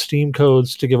of Steam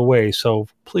codes to give away, so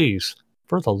please,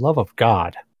 for the love of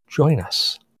God, join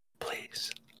us.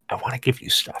 Please. I want to give you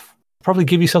stuff. Probably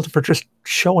give you something for just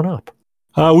showing up.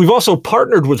 We've also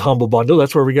partnered with Humble Bundle.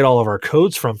 That's where we get all of our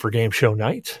codes from for Game Show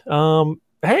Night.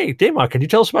 Hey, Damok, can you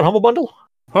tell us about Humble Bundle?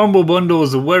 Humble Bundle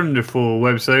is a wonderful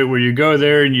website where you go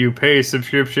there and you pay a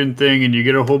subscription thing and you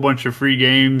get a whole bunch of free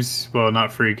games. Well,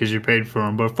 not free because you paid for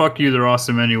them, but fuck you, they're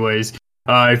awesome anyways.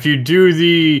 If you do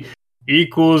the =?/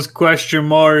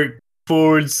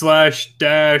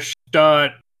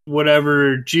 /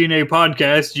 whatever G.N.A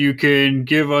podcast, you can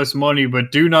give us money,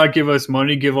 but do not give us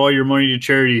money. Give all your money to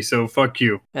charity. So fuck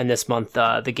you. And this month,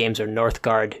 the games are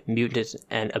Northgard, Mutant,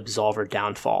 and Absolver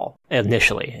Downfall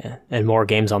initially, and more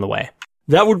games on the way.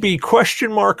 That would be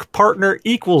partner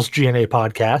equals G.N.A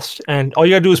podcast. And all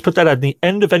you got to do is put that at the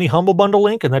end of any Humble Bundle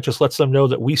link, and that just lets them know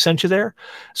that we sent you there.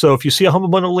 So if you see a Humble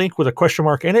Bundle link with a question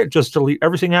mark in it, just delete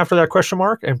everything after that question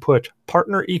mark and put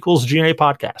partner equals G.N.A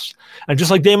podcast. And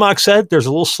just like Damok said, there's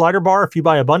a little slider bar if you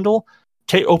buy a bundle.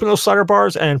 Open those slider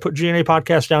bars and put G.N.A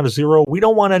podcast down to 0. We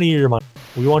don't want any of your money.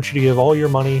 We want you to give all your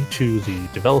money to the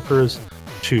developers,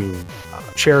 to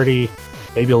charity,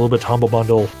 maybe a little bit to Humble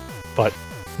Bundle, but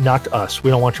not to us.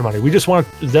 We don't want your money. We just want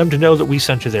them to know that we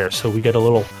sent you there, so we get a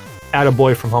little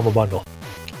attaboy from Humble Bundle.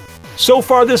 So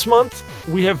far this month,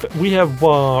 we have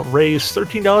raised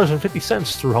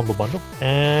 $13.50 through Humble Bundle,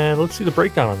 and let's see the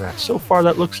breakdown on that. So far,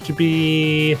 that looks to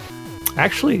be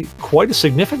actually quite a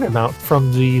significant amount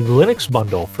from the Linux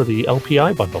bundle for the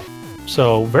LPI bundle.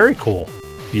 So very cool.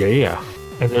 Yeah.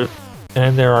 And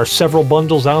there are several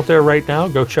bundles out there right now.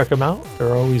 Go check them out.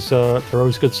 They're always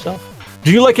good stuff.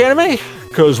 Do you like anime?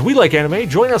 Because we like anime.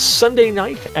 Join us Sunday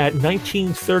night at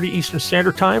 19:30 Eastern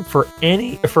Standard Time for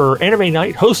Anime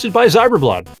Night, hosted by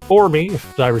Zyberblood, or me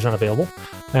if Zyber's unavailable.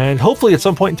 And hopefully at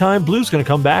some point in time, Blue's going to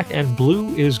come back, and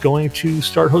Blue is going to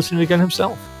start hosting it again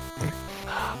himself.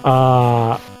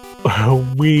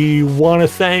 We want to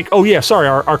thank... Oh yeah, sorry.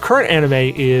 Our current anime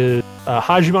is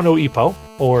Hajime no Ippo,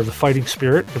 or The Fighting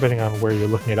Spirit, depending on where you're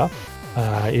looking it up.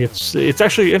 It's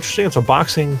actually interesting. It's a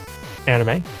boxing anime.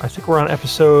 I think we're on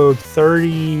episode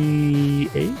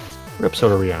 38. What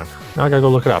episode are we on? Now I gotta go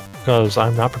look it up because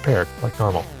I'm not prepared like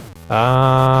normal. Do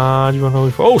you want to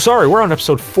know? Oh, sorry, we're on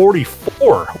episode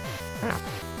 44. Yeah,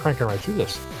 cranking right through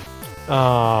this.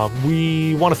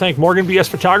 We want to thank Morgan BS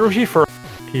Photography for.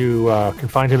 You can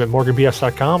find him at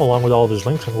morganbs.com along with all of his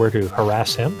links on where to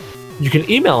harass him. You can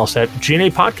email us at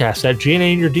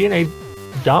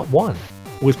gnapodcast@gnainyourdna.1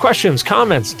 with questions,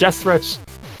 comments, death threats.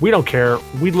 We don't care.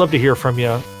 We'd love to hear from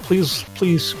you. Please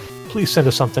send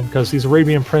us something, because these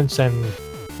Arabian Prince and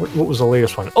what was the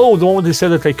latest one? Oh, the one where they said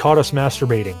that they caught us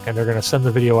masturbating and they're going to send the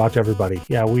video out to everybody.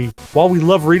 Yeah, while we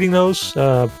love reading those, we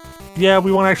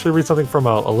want to actually read something from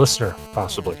a listener,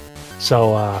 possibly.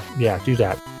 So, do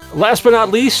that. Last but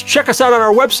not least, check us out on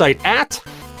our website at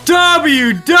The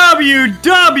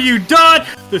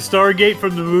Stargate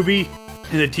from the movie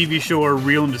and the TV show are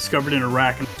real and discovered in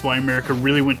Iraq, and that's why America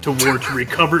really went to war to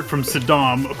recover it from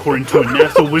Saddam, according to a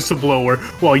NASA whistleblower,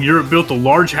 while Europe built a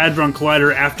Large Hadron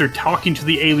Collider after talking to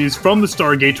the aliens from the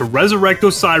Stargate to resurrect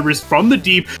Osiris from the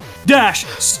deep.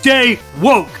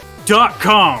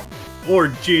 -staywoke.com or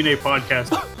G.N.A podcast.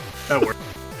 That works.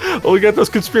 Well, we got those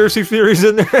conspiracy theories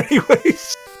in there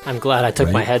anyways. I'm glad I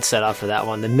took my headset off for that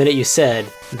one. The minute you said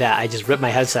that, I just ripped my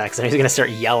headset because I was going to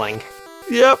start yelling.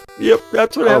 Yep,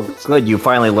 that's what happens. Good, you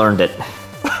finally learned it.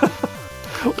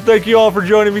 Well, thank you all for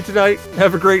joining me tonight.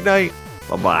 Have a great night.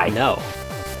 Bye-bye. No.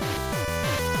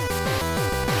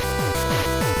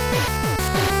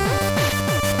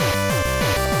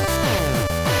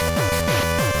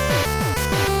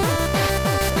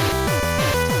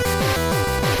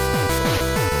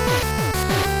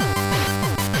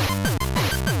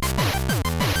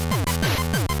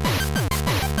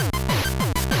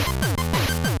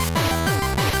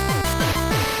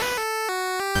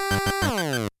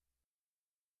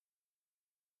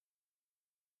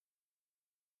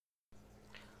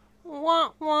 Wah,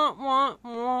 wah, wah,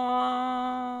 wah.